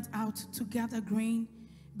Ruth went out to gather grain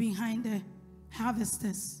behind the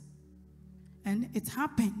harvesters. And it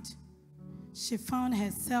happened, she found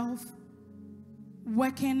herself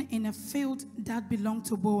working in a field that belonged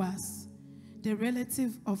to Boaz, the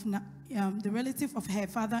relative of her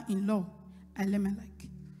father-in-law, Elimelech.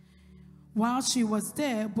 While she was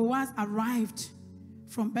there, Boaz arrived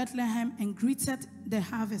from Bethlehem and greeted the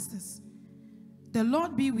harvesters. The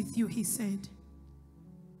Lord be with you, he said.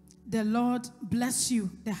 The Lord bless you,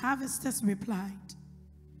 the harvesters replied.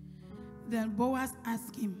 Then Boaz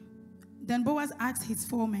asked his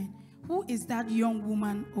foreman, who is that young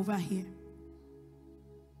woman over here?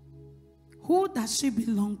 Who does she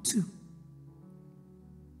belong to?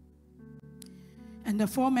 And the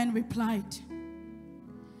foreman replied,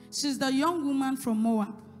 she's the young woman from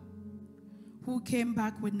Moab who came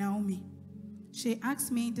back with Naomi. She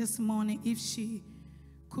asked me this morning if she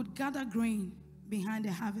could gather grain behind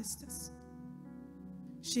the harvesters.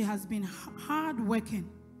 She has been hard working.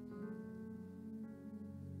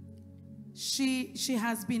 She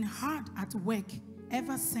has been hard at work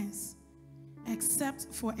ever since, except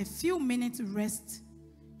for a few minutes rest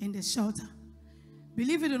in the shelter.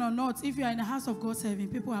 Believe it or not, if you are in the house of God serving,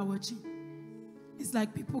 people are watching. It's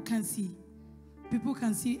like people can see. People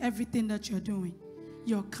can see everything that you're doing.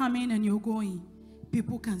 You're coming and you're going.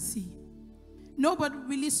 People can see. Nobody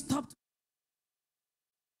really stopped.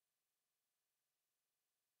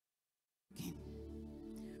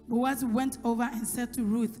 Boaz went over and said to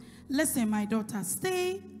Ruth, listen, my daughter,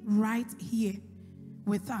 stay right here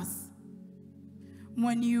with us.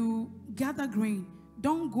 When you gather grain,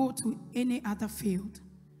 don't go to any other field.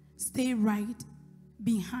 Stay right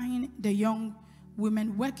behind the young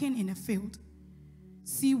women working in a field.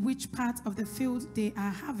 See which part of the field they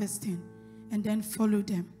are harvesting, and then follow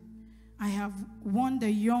them. I have warned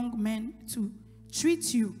the young men to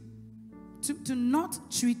treat you, to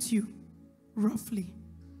not treat you roughly.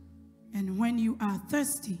 And when you are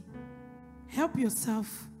thirsty, help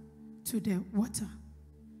yourself to the water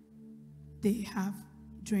they have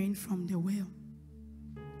drained from the well.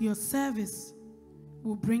 Your service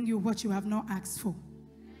will bring you what you have not asked for.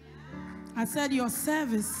 I said your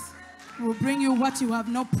service will bring you what you have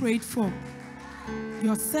not prayed for.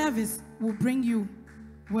 Your service will bring you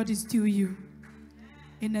what is due you.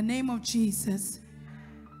 In the name of Jesus.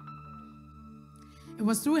 It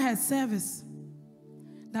was through her service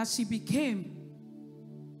that she became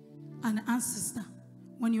an ancestor.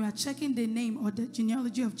 When you are checking the name or the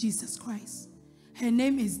genealogy of Jesus Christ, her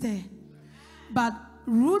name is there. But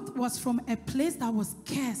Ruth was from a place that was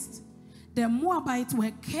cursed. The Moabites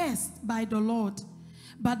were cursed by the Lord.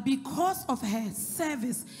 But because of her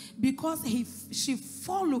service, because she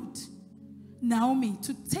followed Naomi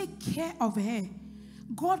to take care of her,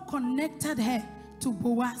 God connected her to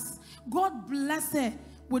Boaz. God blessed her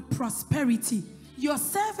with prosperity. Your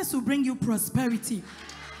service will bring you prosperity.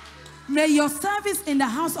 May your service in the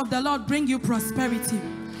house of the Lord bring you prosperity.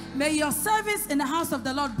 May your service in the house of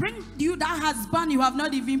the Lord bring you that husband you have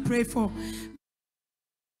not even prayed for,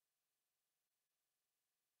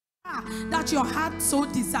 that your heart so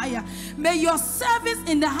desire. May your service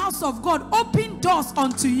in the house of God open doors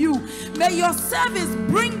unto you. May your service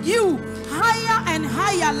bring you higher and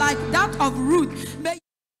higher like that of Ruth. May you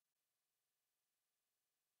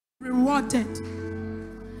be rewarded.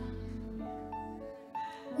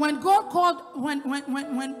 When God called, when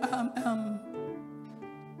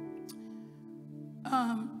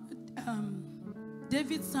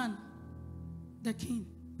David's son, the king,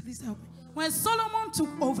 please help me. When Solomon took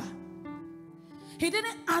over, he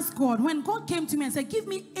didn't ask God. When God came to me and said,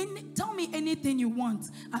 tell me anything you want,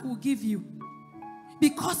 I will give you.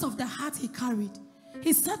 Because of the heart he carried,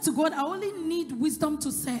 he said to God, I only need wisdom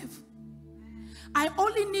to serve. I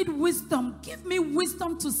only need wisdom. Give me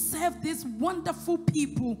wisdom to serve these wonderful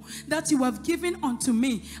people that you have given unto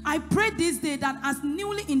me. I pray this day that as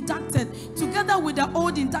newly inducted, together with the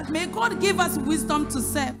old inducted, may God give us wisdom to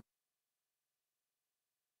serve.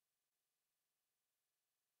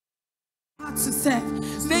 To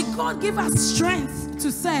serve. May God give us strength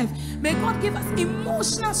to serve. May God give us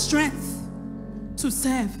emotional strength to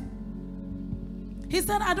serve. He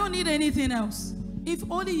said, I don't need anything else. If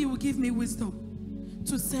only you will give me wisdom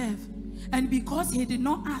to serve. And because he did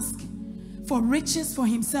not ask for riches for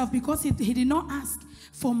himself, because he did not ask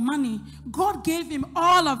for money, God gave him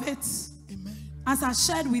all of it. Amen. As I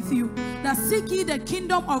shared with you, that seek ye the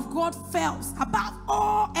kingdom of God first above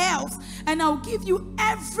all else, and I'll give you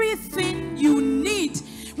everything you need.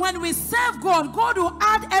 When we serve God, God will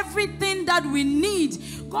add everything that we need.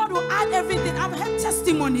 God will add everything. I've heard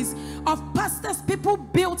testimonies of pastors people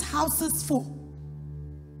built houses for.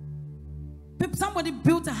 Somebody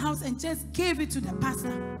built a house and just gave it to the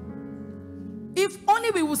pastor. If only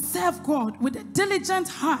we will serve God with a diligent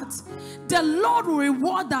heart, the Lord will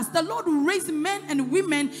reward us. The Lord will raise men and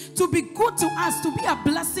women to be good to us, to be a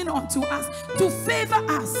blessing unto us, to favor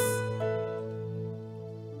us.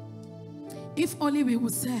 If only we will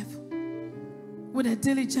serve with a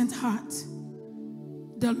diligent heart,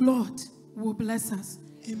 the Lord will bless us.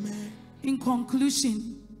 Amen. In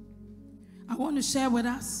conclusion, I want to share with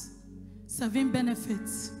us 7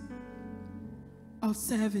 benefits of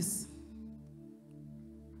service.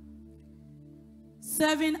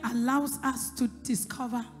 Serving allows us to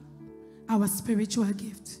discover our spiritual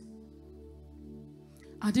gift.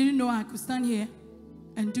 I didn't know I could stand here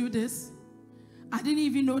and do this. I didn't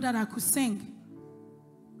even know that I could sing.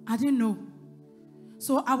 I didn't know.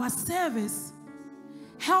 So our service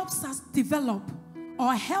helps us develop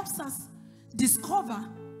or helps us discover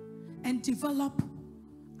and develop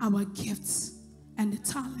our gifts and the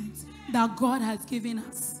talents that God has given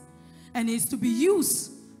us, and is to be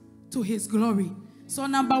used to his glory. So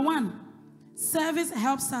number one, service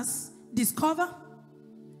helps us discover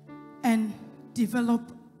and develop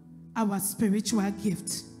our spiritual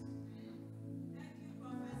gift.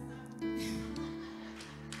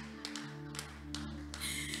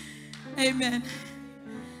 Amen.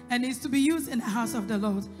 And it's to be used in the house of the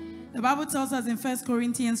Lord. The Bible tells us in 1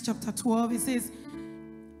 Corinthians chapter 12, it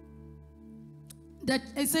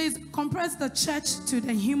says compress the church to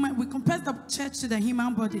the human, we compress the church to the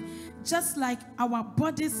human body, just like our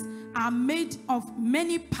bodies are made of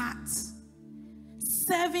many parts,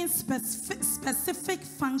 serving specific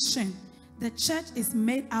function. The church is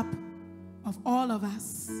made up of all of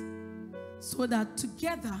us, so that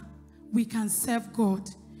together we can serve God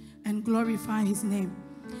and glorify his name.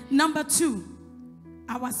 Number two,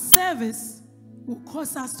 our service will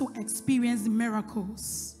cause us to experience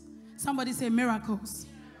miracles. Somebody say miracles.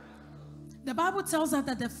 The Bible tells us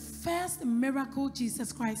that the first miracle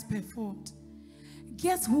Jesus Christ performed,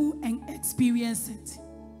 guess who experienced it?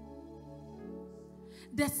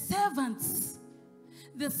 The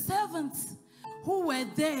servants who were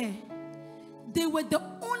there, they were the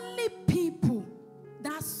only people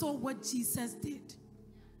that saw what Jesus did.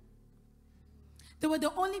 They were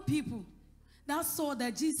the only people that saw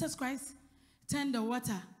that Jesus Christ turned the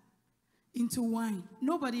water into wine.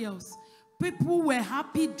 Nobody else. People were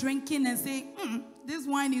happy drinking and saying, this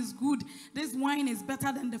wine is good. This wine is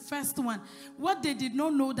better than the first one. What they did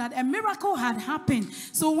not know, that a miracle had happened.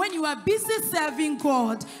 So when you are busy serving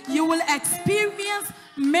God, you will experience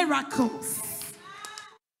miracles.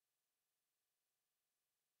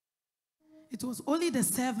 It was only the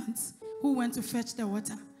servants who went to fetch the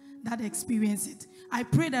water that experienced it. I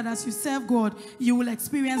pray that as you serve God, you will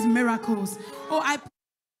experience miracles. I pray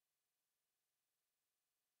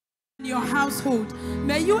in your household,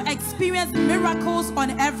 may you experience miracles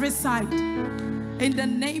on every side, in the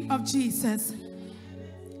name of Jesus.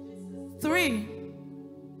 3,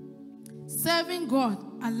 serving God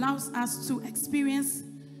allows us to experience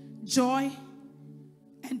joy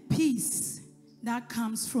and peace that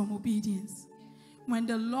comes from obedience. When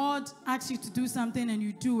the Lord asks you to do something and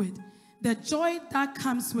you do it, the joy that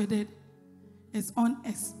comes with it is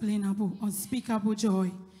unexplainable, unspeakable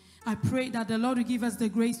joy. I pray that the Lord will give us the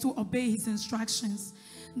grace to obey his instructions,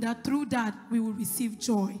 that through that we will receive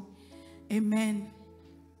joy. Amen.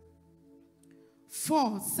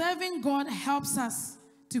 4, serving God helps us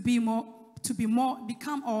to become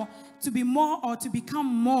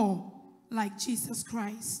more like Jesus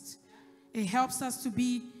Christ. It helps us to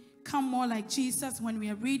become more like Jesus when we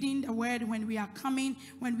are reading the word, when we are coming,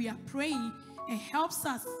 when we are praying. It helps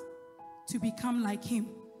us to become like him,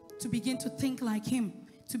 to begin to think like him,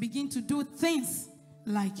 to begin to do things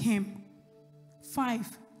like him.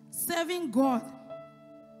 5, serving God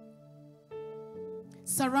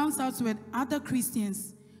surrounds us with other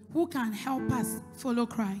Christians who can help us follow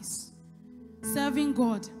Christ. Serving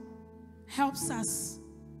God helps us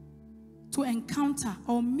to encounter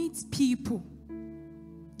or meet people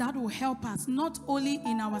that will help us not only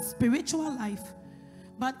in our spiritual life,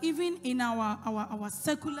 but even in our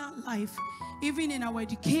secular life, even in our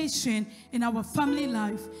education, in our family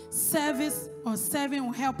life. Service or serving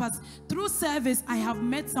will help us. Through service, I have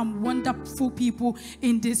met some wonderful people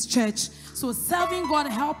in this church. So serving God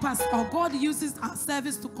help us, or God uses our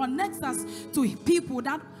service to connect us to people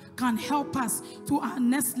that can help us to our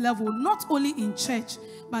next level, not only in church,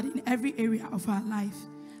 but in every area of our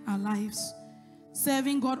lives.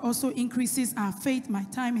 Serving God also increases our faith. My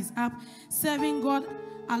time is up. Serving God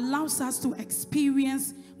allows us to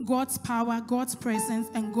experience God's power, God's presence,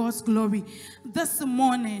 and God's glory. This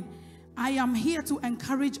morning, I am here to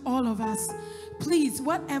encourage all of us. Please,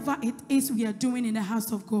 whatever it is we are doing in the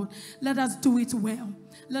house of God, let us do it well.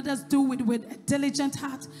 Let us do it with a diligent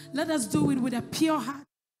heart. Let us do it with a pure heart.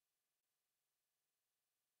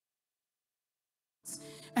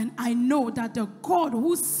 And I know that the God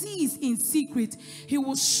who sees in secret, he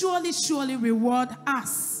will surely, surely reward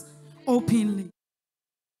us openly.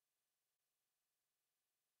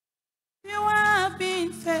 You have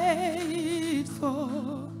been faithful,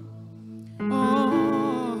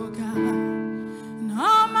 oh God. And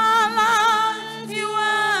all my life you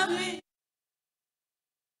have been.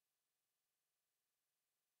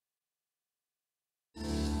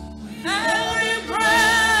 Every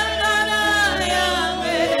breath that I am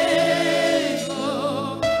able,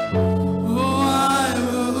 oh, I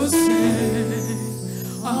will sing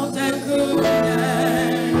of the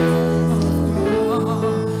goodness of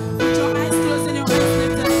God. With your eyes closed and your hands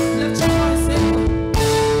lifted, lift your voice, sing.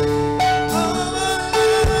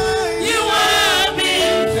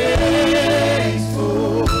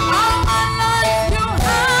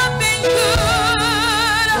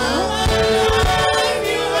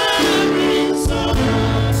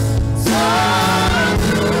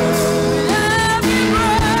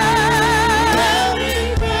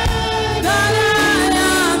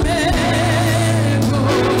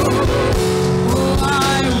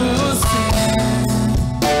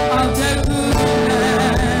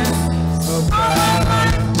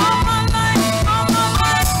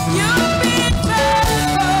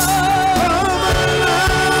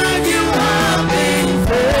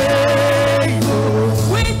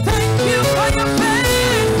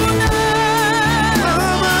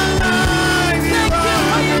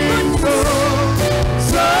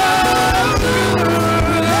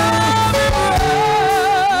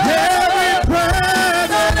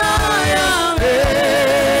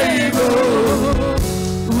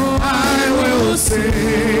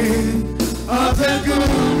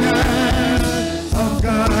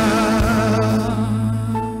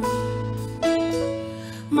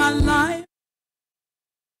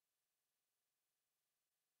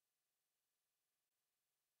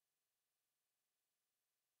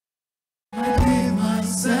 I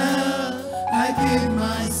give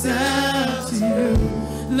myself to you.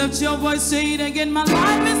 Lift your voice, say it again. My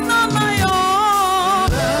life is not my own.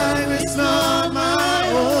 Life is not my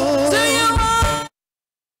own. Do you want?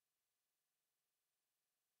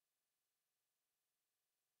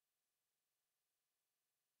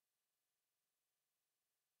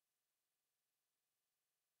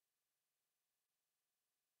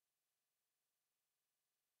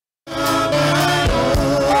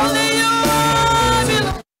 Only you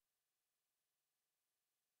belong.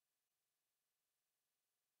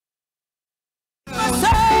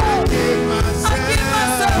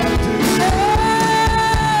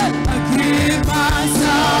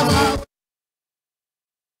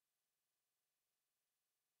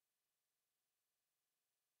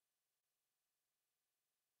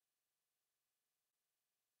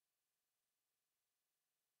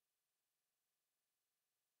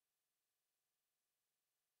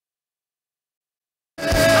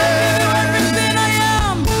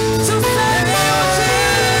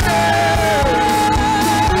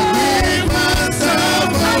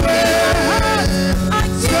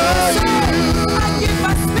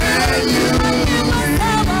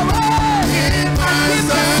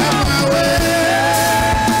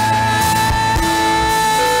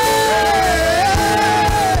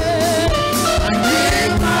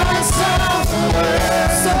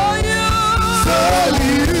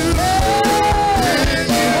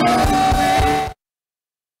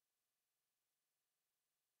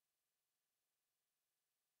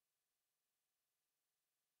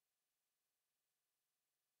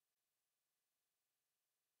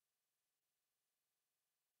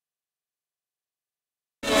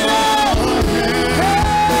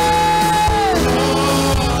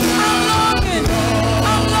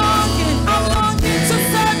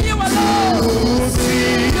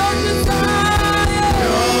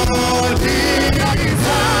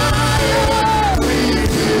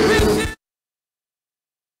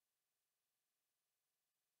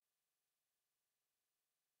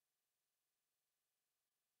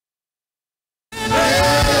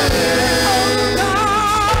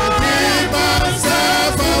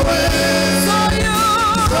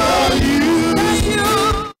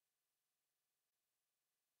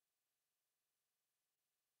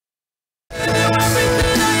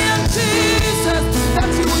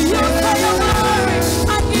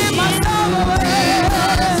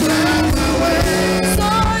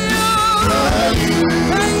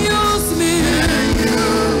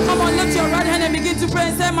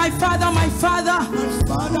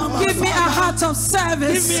 Of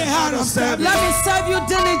service. Give me a heart of service. Let me serve you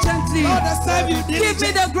diligently. Lord, I serve you diligently. Give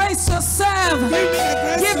me the grace to serve.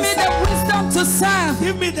 Give me the wisdom to serve.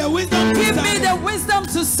 Give me the wisdom to Give serve. me the wisdom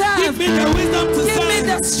to serve. Give me the wisdom to Give serve. me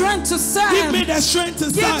the strength to serve. Give me the strength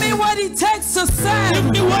to serve. Give me what it takes to serve. Give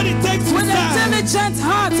me what it takes to With serve. a diligent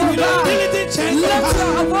heart, oh With a God. diligent Lift heart.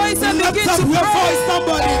 your voice and Lift begin up to your pray. voice,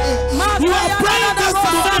 somebody. You are praying this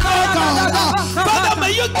morning, oh God. Father,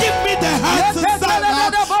 may you give me the heart to serve.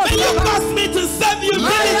 May you cause me to serve you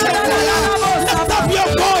diligently. Lift up your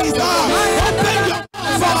voice. Open your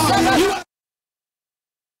mouth. You are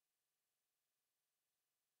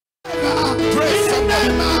praise the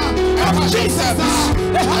name of Jesus.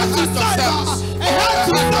 A heart to serve. A heart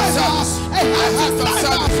to serve. A heart to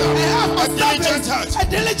serve. A diligent heart. A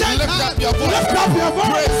diligent heart. Lift up your voice. Lift up your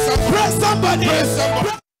voice. Praise somebody. Praise somebody.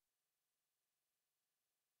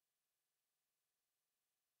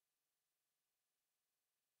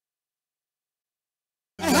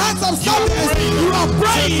 A heart of service. You are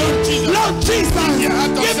praying, Lord Jesus,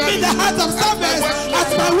 give me the heart of service at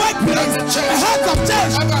my workplace, a heart of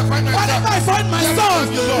church. Whenever I find myself,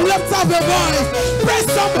 lift up a voice, praise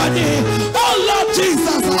somebody. Oh Lord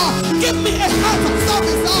Jesus, give me a heart of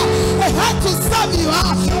service, a heart to serve you,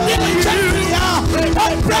 diligently.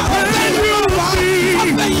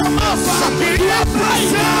 Open your mouth, you are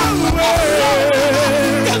praying.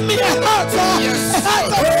 Give me a heart of service.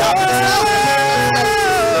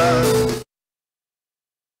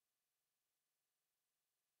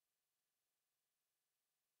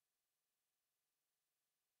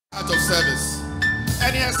 Heart of service.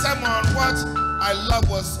 And here's someone, what I love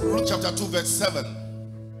was Ruth chapter 2 verse 7.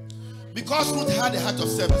 Because Ruth had a heart of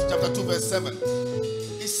service, chapter 2 verse 7.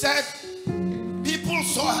 It said, people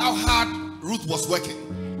saw how hard Ruth was working.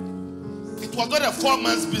 It was not a 4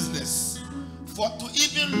 months business for to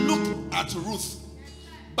even look at Ruth.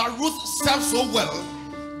 But Ruth served so well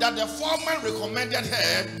that the foreman recommended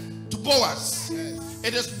her to Boaz.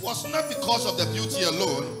 It was not because of the beauty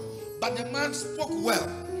alone, but the man spoke well.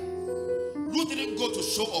 Ruth didn't go to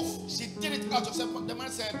show off. She did it out of self. The man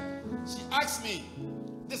said, she asked me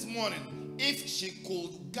this morning, if she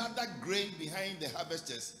could gather grain behind the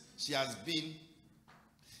harvesters, she has been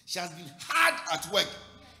hard at work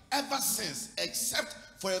ever since, except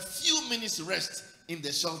for a few minutes rest in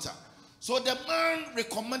the shelter. So the man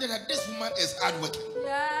recommended that this woman is hardworking.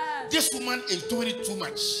 Yes. This woman is doing it too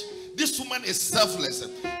much. This woman is selfless.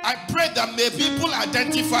 I pray that may people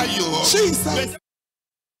identify you. Jesus. May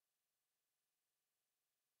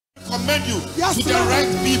recommend you Yes, to the Lord. right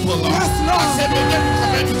people. Yes, Lord. I say may they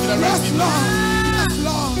recommend you to the right Yes, people. Lord. Yes,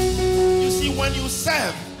 Lord. You see, when you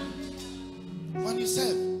serve,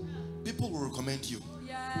 people will recommend you.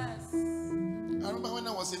 Yes. I remember when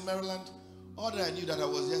I was in Maryland, all that I knew that I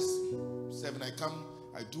was just serving. I come,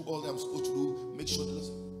 I do all that I'm supposed to do, make sure to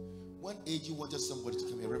listen. When AG wanted somebody to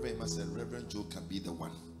come here, Reverend Emma said, Reverend Joe can be the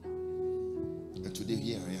one. And today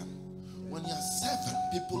here I am. When you're serving,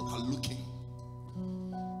 people are looking.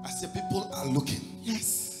 I said, people are looking.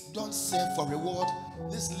 Yes. Don't serve for reward.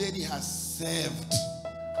 This lady has served.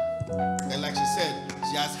 And like she said,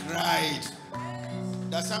 she has cried.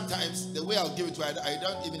 That sometimes the way I'll give it to her, I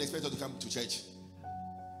don't even expect her to come to church.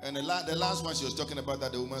 And the last one she was talking about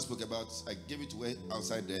that the woman spoke about, I gave it to her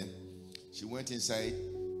outside there. She went inside.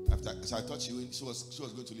 So I thought she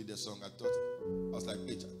was going to lead the song. I was like,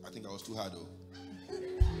 wait, I think I was too hard though.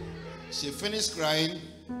 She finished crying,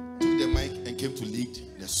 took the mic and came to lead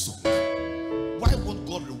the song. Why won't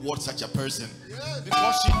God reward such a person?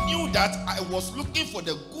 Because she knew that I was looking for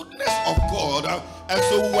the goodness of God, and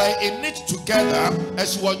so we were in it together, and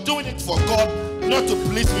she was doing it for God, not to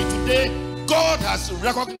please me. Today, God has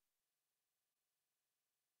recognized.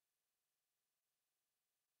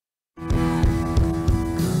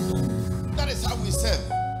 That is how we serve.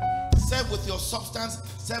 Serve with your substance,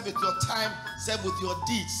 serve with your time, serve with your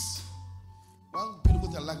deeds. One beautiful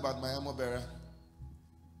thing I like about my armor bearer,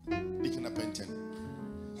 Deacon Apenton,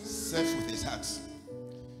 serves with his heart.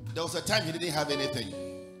 There was a time he didn't have anything.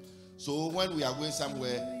 So when we are going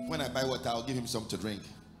somewhere, when I buy water, I'll give him some to drink.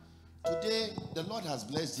 Today, the Lord has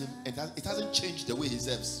blessed him, and it hasn't changed the way he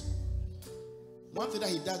serves. One thing that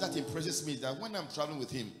he does that impresses me is that when I'm traveling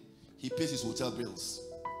with him, he pays his hotel bills.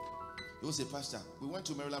 He will say, Pastor, we went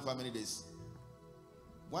to Maryland for how many days?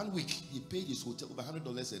 1 week, he paid his hotel over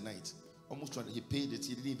 $100 a night. Almost 200. He paid it.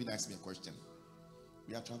 He didn't even ask me a question.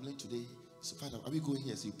 We are traveling today. So, Father, are we going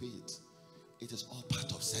here? So you pay it. It is all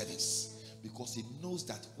part of service, because he knows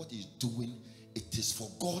that what he's doing, it is for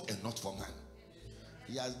God and not for man.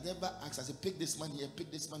 He has never asked, I said, pick this man here,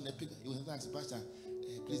 pick this man there, pick. He will never ask, Pastor,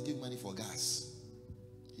 please give money for gas.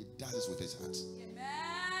 He does this with his heart. Amen.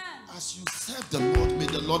 As you serve the Lord, may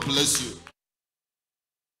the Lord bless you.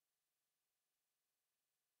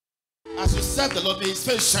 As you serve the Lord, may his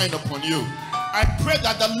face shine upon you. I pray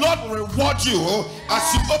that the Lord will reward you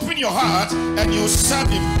as you open your heart and you serve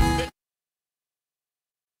him.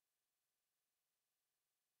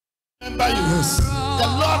 Remember you. Yes. The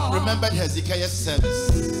Lord remembered Hezekiah's service.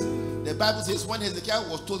 The Bible says when Hezekiah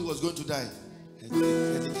was told he was going to die,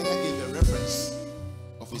 Hezekiah gave a reference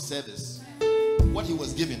of his service. What he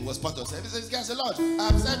was given was part of service. Hezekiah said, Lord, I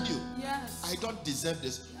have served you. Yes. I don't deserve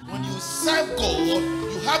this. When you serve God,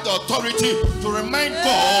 you have the authority to remind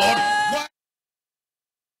God why.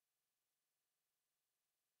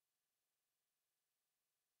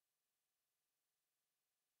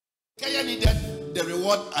 Hezekiah needed the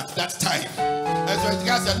reward at that time. And so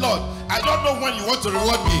Hezekiah said, Lord, I don't know when you want to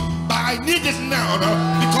reward me, but I need it now,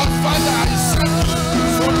 because Father, I serve you.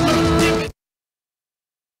 So Lord, give it.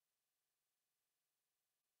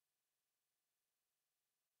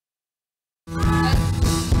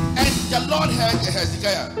 And the Lord heard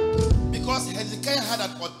Hezekiah, because Hezekiah had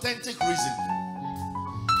an authentic reason.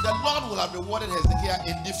 The Lord will have rewarded Hezekiah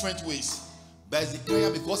in different ways. But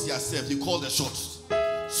Hezekiah, because he has served, he called the shots.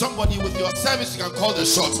 Somebody with your service, you can call the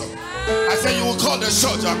shot. I said you will call the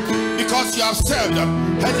shot because you have served.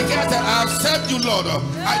 Hezekiah said, I have served you, Lord.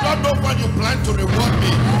 I don't know when you plan to reward me,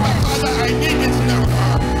 but Father, I need it now.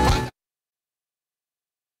 Father,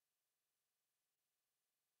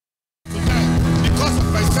 tonight, because of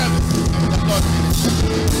my service, the Lord did it.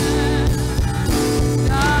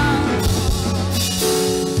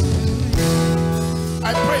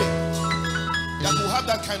 I pray that we'll have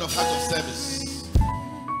that kind of heart of service.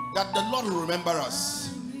 That the Lord will remember us.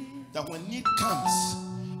 That when need comes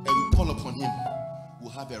and we call upon him,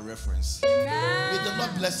 we'll have a reference. Amen. May the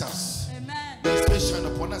Lord bless us. Amen. May his face shine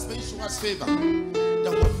upon us. May he show us favor.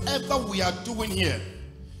 That whatever we are doing here,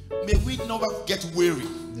 may we never get weary.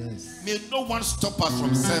 Yes. May no one stop us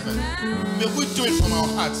from serving. May we do it from our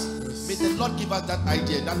hearts. May the Lord give us that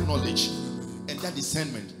idea, that knowledge, and that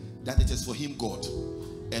discernment that it is for him, God,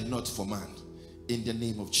 and not for man. In the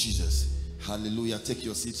name of Jesus. Hallelujah. Take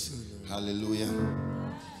your seats. Hallelujah.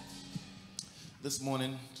 This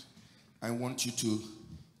morning, I want you to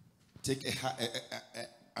take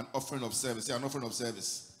an offering of service. Say an offering of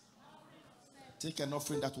service. Take an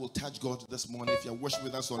offering that will touch God this morning. If you're worshiping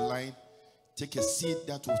with us online, take a seed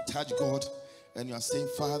that will touch God. And you are saying,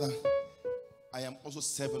 Father, I am also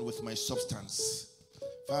serving with my substance.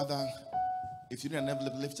 Father, if you need an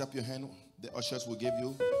envelope, lift up your hand. The ushers will give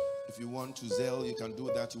you. If you want to Zelle, you can do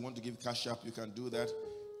that. You want to give Cash App, you can do that.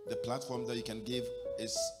 The platform that you can give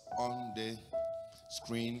is on the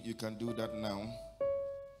screen. You can do that now.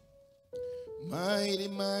 Mighty,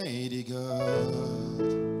 mighty God,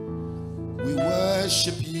 we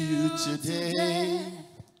worship you today.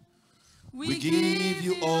 We give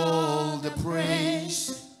you all the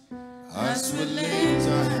praise as we lift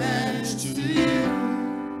our hands to you.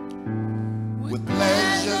 With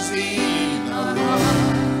pleasures in our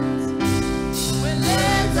hearts, we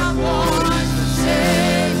lift our voice to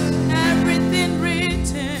say everything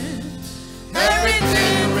written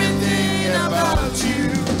about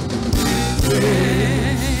you.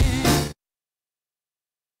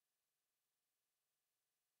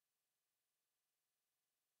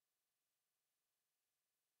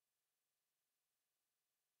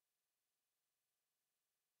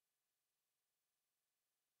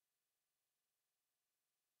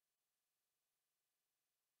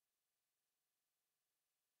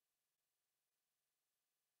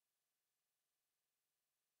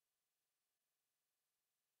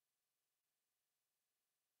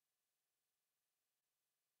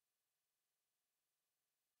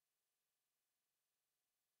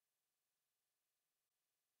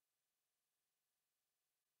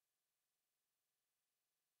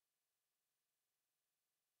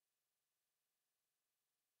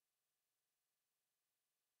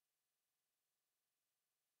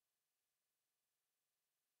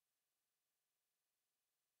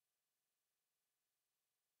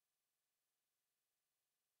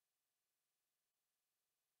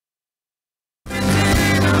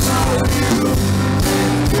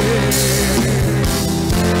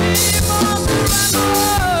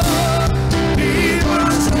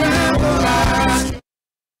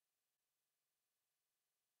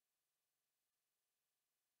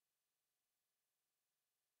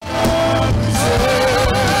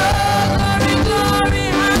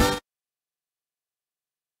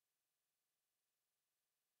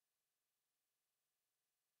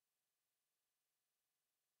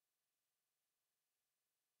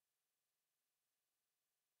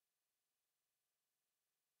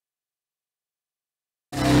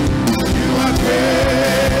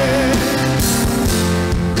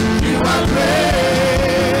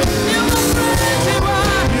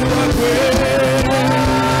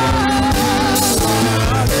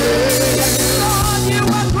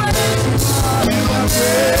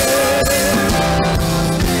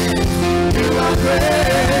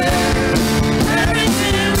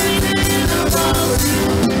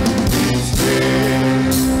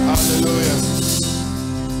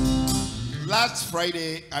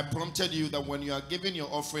 Friday, I prompted you that when you are giving your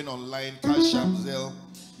offering online, Cash App, Zelle,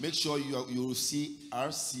 make sure you will see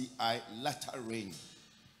RCI latter rain.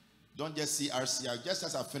 Don't just see RCI. Just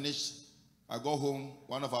as I finished, I go home.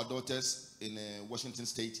 One of our daughters in Washington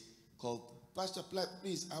State called, Pastor,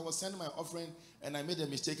 please, I was sending my offering and I made a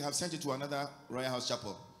mistake. I have sent it to another Royalhouse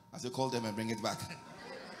chapel. I said, call them and bring it back.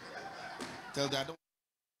 Tell them I don't.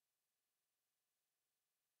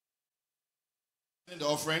 The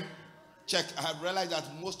offering. Check. I have realized that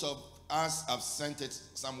most of us have sent it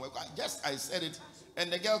somewhere. I said it,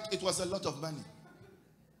 and the girl, it was a lot of money.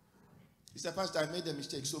 He said, Pastor, I made a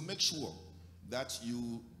mistake. So make sure that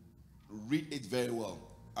you read it very well.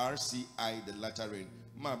 RCI, the latter rain.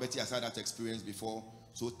 Ma Betty has had that experience before.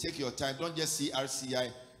 So take your time. Don't just see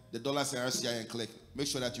RCI, the dollars and RCI and click. Make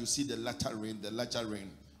sure that you see the latter rain, the latter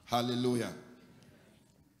rain. Hallelujah.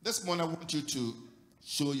 This morning I want you to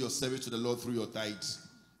show your service to the Lord through your tithes.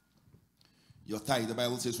 Your tithe, the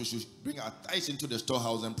Bible says we should bring our tithes into the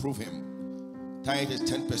storehouse and prove him. Tithe is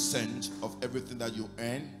 10% of everything that you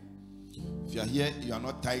earn. If you are here, you are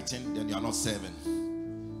not tithing, then you are not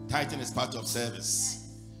serving. Tithing is part of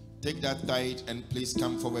service. Take that tithe and please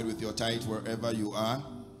come forward with your tithe wherever you are.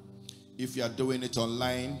 If you are doing it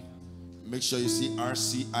online, make sure you see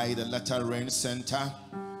RCI, the Latter Rain Center.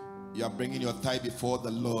 You are bringing your tithe before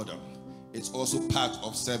the Lord. It's also part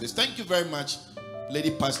of service. Thank you very much,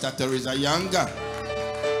 Lady Pastor Teresa Younger.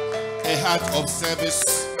 A heart of service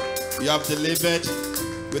you have delivered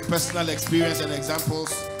with personal experience and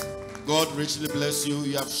examples. God richly bless you.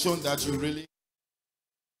 You have shown that you really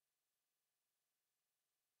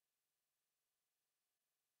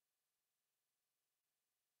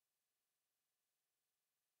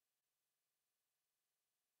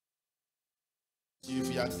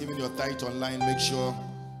if you are giving your tithe online, make sure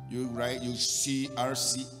you write, you see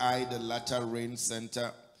RCI, the Latter Rain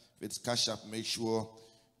Center. If it's Cash App, make sure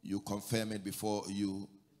you confirm it before you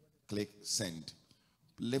click send.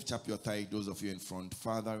 Lift up your tithe, those of you in front.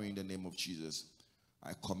 Father, in the name of Jesus,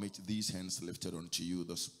 I commit these hands lifted unto you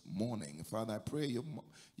this morning. Father, I pray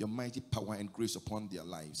your mighty power and grace upon their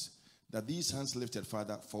lives. That these hands lifted,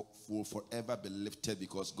 Father, will forever be lifted,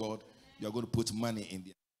 because, God, you are going to put money in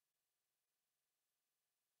their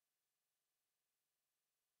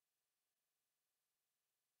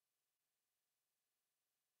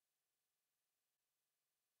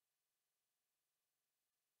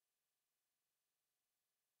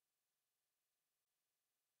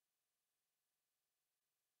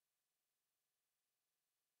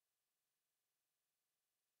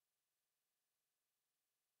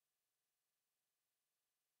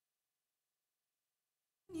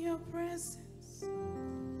Your presence.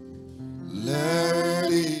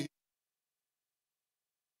 let it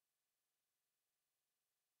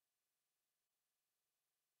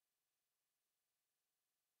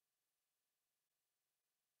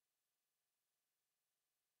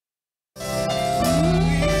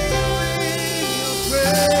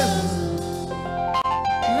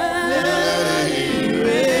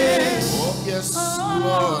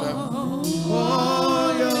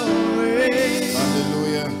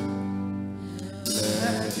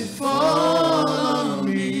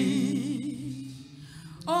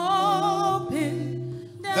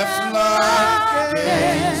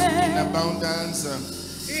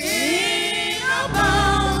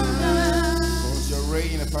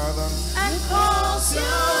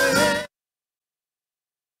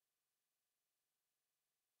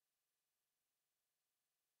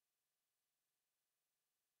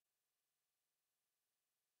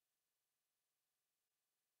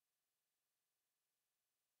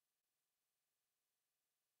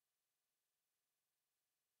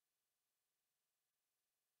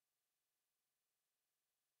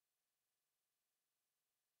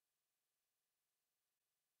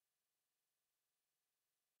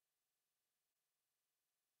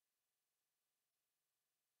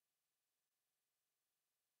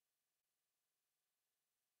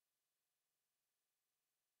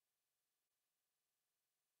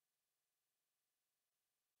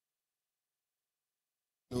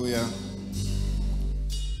Hallelujah.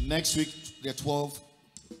 Next week, the 12th,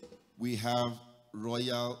 we have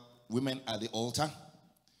Royal Women at the Altar.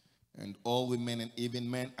 And all women and even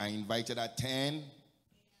men are invited at 10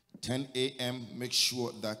 a.m. Make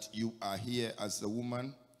sure that you are here as a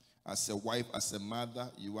woman, as a wife, as a mother.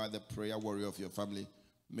 You are the prayer warrior of your family.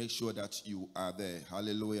 Make sure that you are there.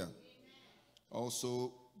 Hallelujah. Amen.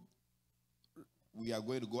 Also, we are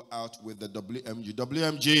going to go out with the WMG.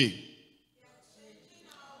 WMG.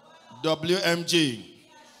 WMG.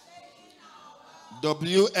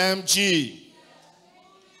 WMG.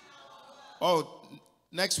 Oh,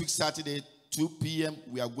 next week, Saturday, 2 p.m.,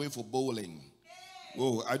 we are going for bowling.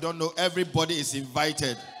 Oh, I don't know. Everybody is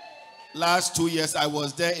invited. Last 2 years, I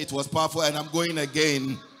was there. It was powerful, and I'm going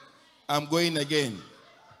again. I'm going again.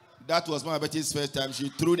 That was Mama Betty's first time. She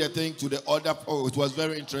threw the thing to the other. Oh, it was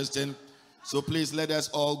very interesting. So please, let us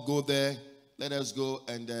all go there. Let us go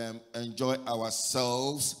and enjoy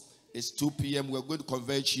ourselves. It's 2 p.m. We're going to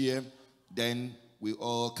converge here. Then we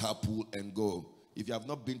all carpool and go. If you have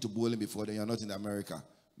not been to bowling before, then you're not in America.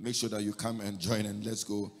 Make sure that you come and join, and let's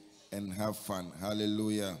go and have fun.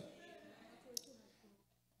 Hallelujah.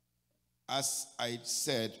 As I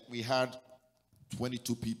said, we had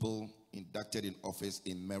 22 people inducted in office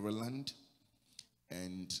in Maryland.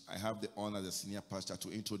 And I have the honor as the senior pastor to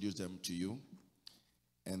introduce them to you.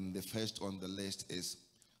 And the first on the list is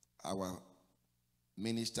our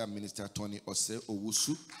Minister Tony Ose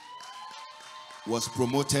Owusu, was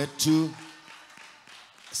promoted to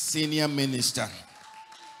senior minister.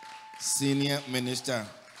 Senior minister.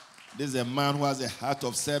 This is a man who has a heart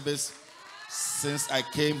of service. Since I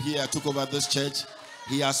came here, I took over this church.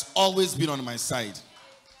 He has always been on my side.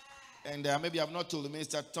 And maybe I've not told the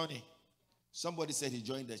minister, Tony, somebody said he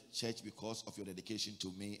joined the church because of your dedication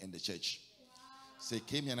to me and the church. So he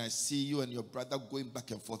came here and I see you and your brother going back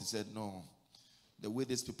and forth. He said, no, the way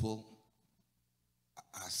these people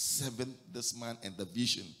are serving this man and the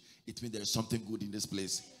vision, it means there is something good in this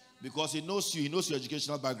place. Because he knows you, he knows your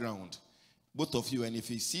educational background, both of you, and if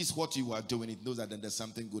he sees what you are doing, he knows that then there's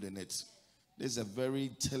something good in it. This is a very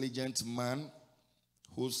intelligent man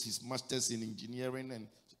who's his master's in engineering and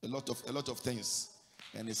a lot of things,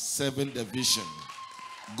 and is serving the vision.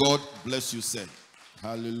 God bless you, sir.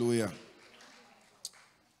 Hallelujah.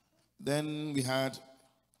 Then we had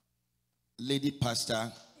Lady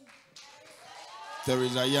Pastor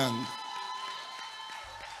Theresa Young,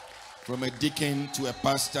 from a deacon to a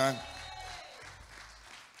pastor.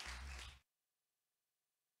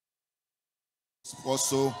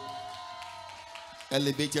 Also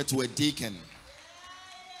elevated to a deacon.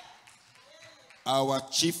 Our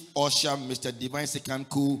chief usher, Mr. Divine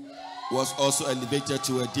Sekanku, was also elevated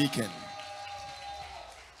to a deacon.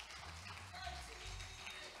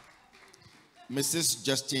 Mrs.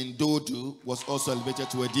 Justine Dodu was also elevated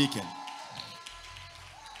to a deacon.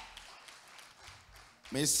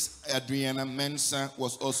 Miss Adriana Mensah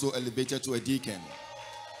was also elevated to a deacon.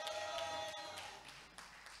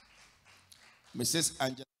 Mrs.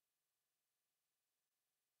 Angela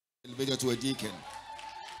elevated to a deacon.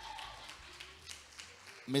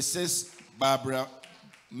 Mrs. Barbara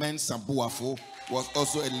Mensah Buafo was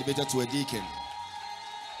also elevated to a deacon.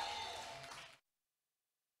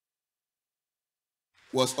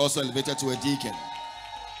 Was also elevated to a deacon.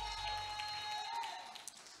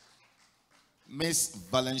 Miss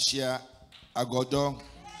Valencia Agodo,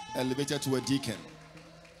 elevated to a deacon.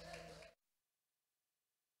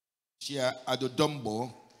 Shia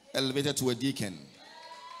Adodombo, elevated to a deacon.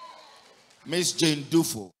 Miss Jane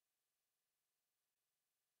Dufo,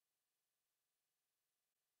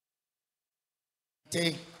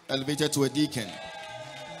 elevated to a deacon.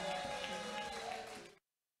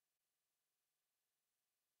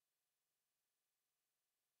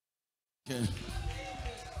 Okay.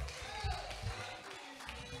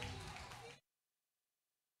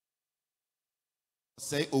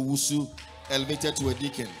 Say Owusu, elevated to a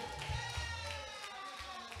deacon.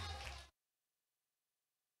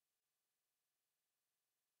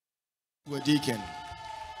 To a deacon.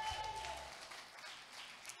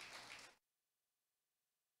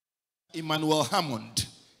 Emmanuel Hammond,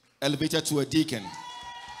 elevated to a deacon.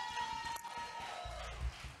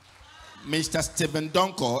 Mr. Stephen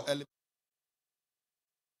Donko,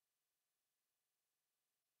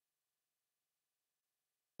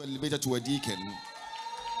 elevated to a deacon.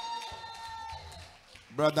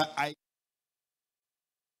 Brother I.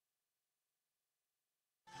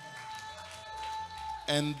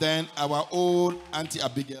 And then our old Auntie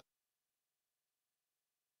Abigail.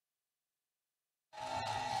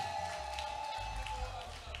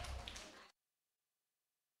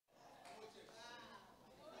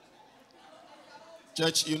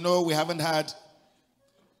 Church, you know, we haven't had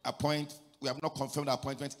we have not confirmed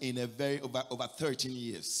appointment in a over 13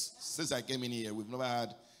 years. Since I came in here, we've never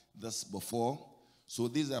had this before. So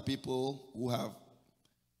these are people who have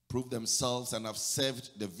proved themselves and have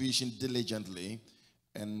served the vision diligently.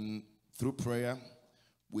 And through prayer,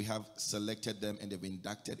 we have selected them and they've been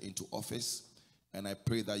inducted into office. And I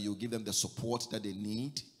pray that you give them the support that they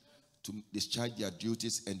need to discharge their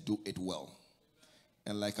duties and do it well.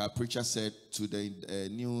 And like our preacher said to the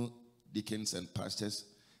new deacons and pastors,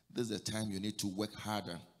 this is the time you need to work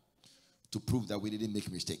harder to prove that we didn't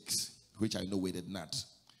make mistakes, which I know we did not.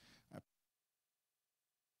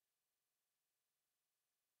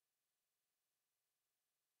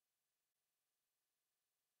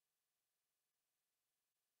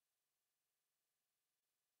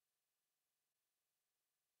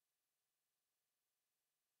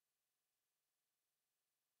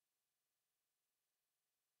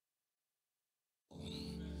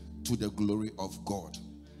 To the glory of God.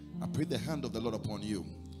 I pray the hand of the Lord upon you.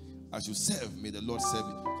 As you serve, may the Lord serve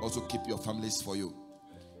you. Also keep your families for you.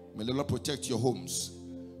 May the Lord protect your homes,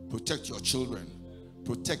 protect your children,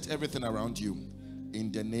 protect everything around you.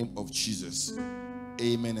 In the name of Jesus.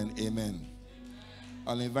 Amen and amen.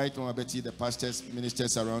 I'll invite Mama Betty, the pastors,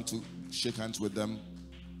 ministers around to shake hands with them.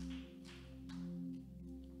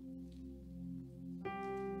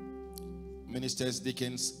 Ministers,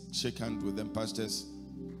 deacons, shake hands with them, pastors.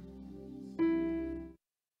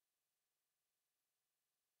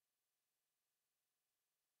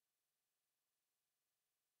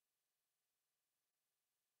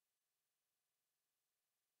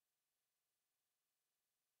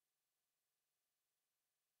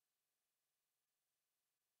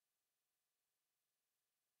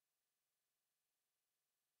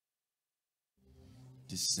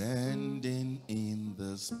 Descending in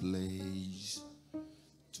this place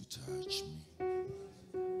to touch me.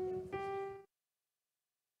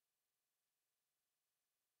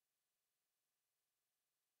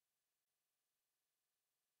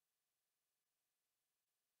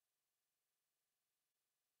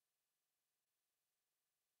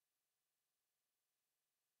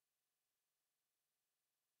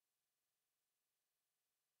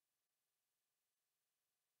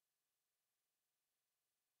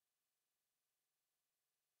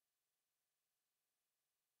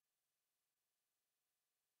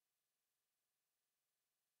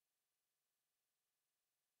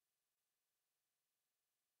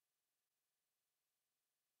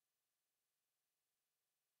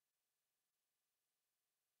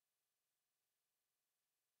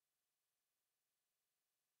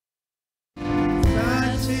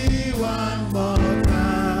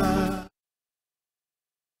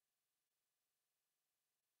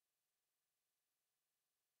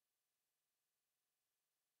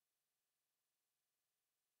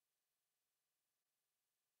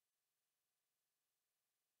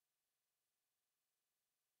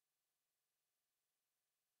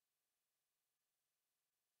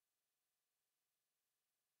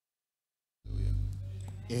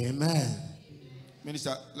 Amen.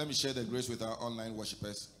 Minister, let me share the grace with our online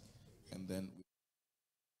worshipers, and then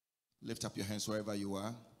lift up your hands wherever you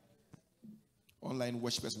are. Online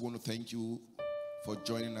worshipers, we want to thank you for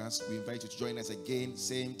joining us. We invite you to join us again,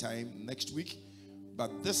 same time next week.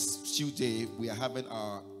 But this Tuesday, we are having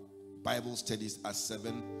our Bible studies at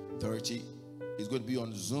 7:30. It's going to be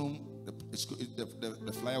on Zoom.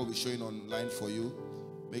 The flyer will be showing online for you.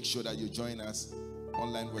 Make sure that you join us.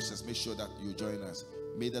 Online worshipers, make sure that you join us.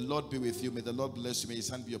 May the Lord be with you. May the Lord bless you. May His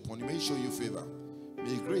hand be upon you. May He show you favor.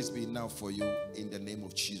 May grace be now for you in the name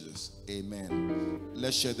of Jesus. Amen.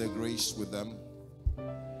 Let's share the grace with them.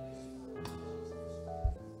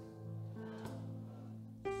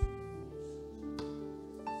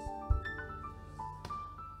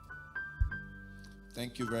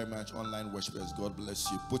 Thank you very much, online worshipers. God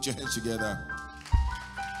bless you. Put your hands together.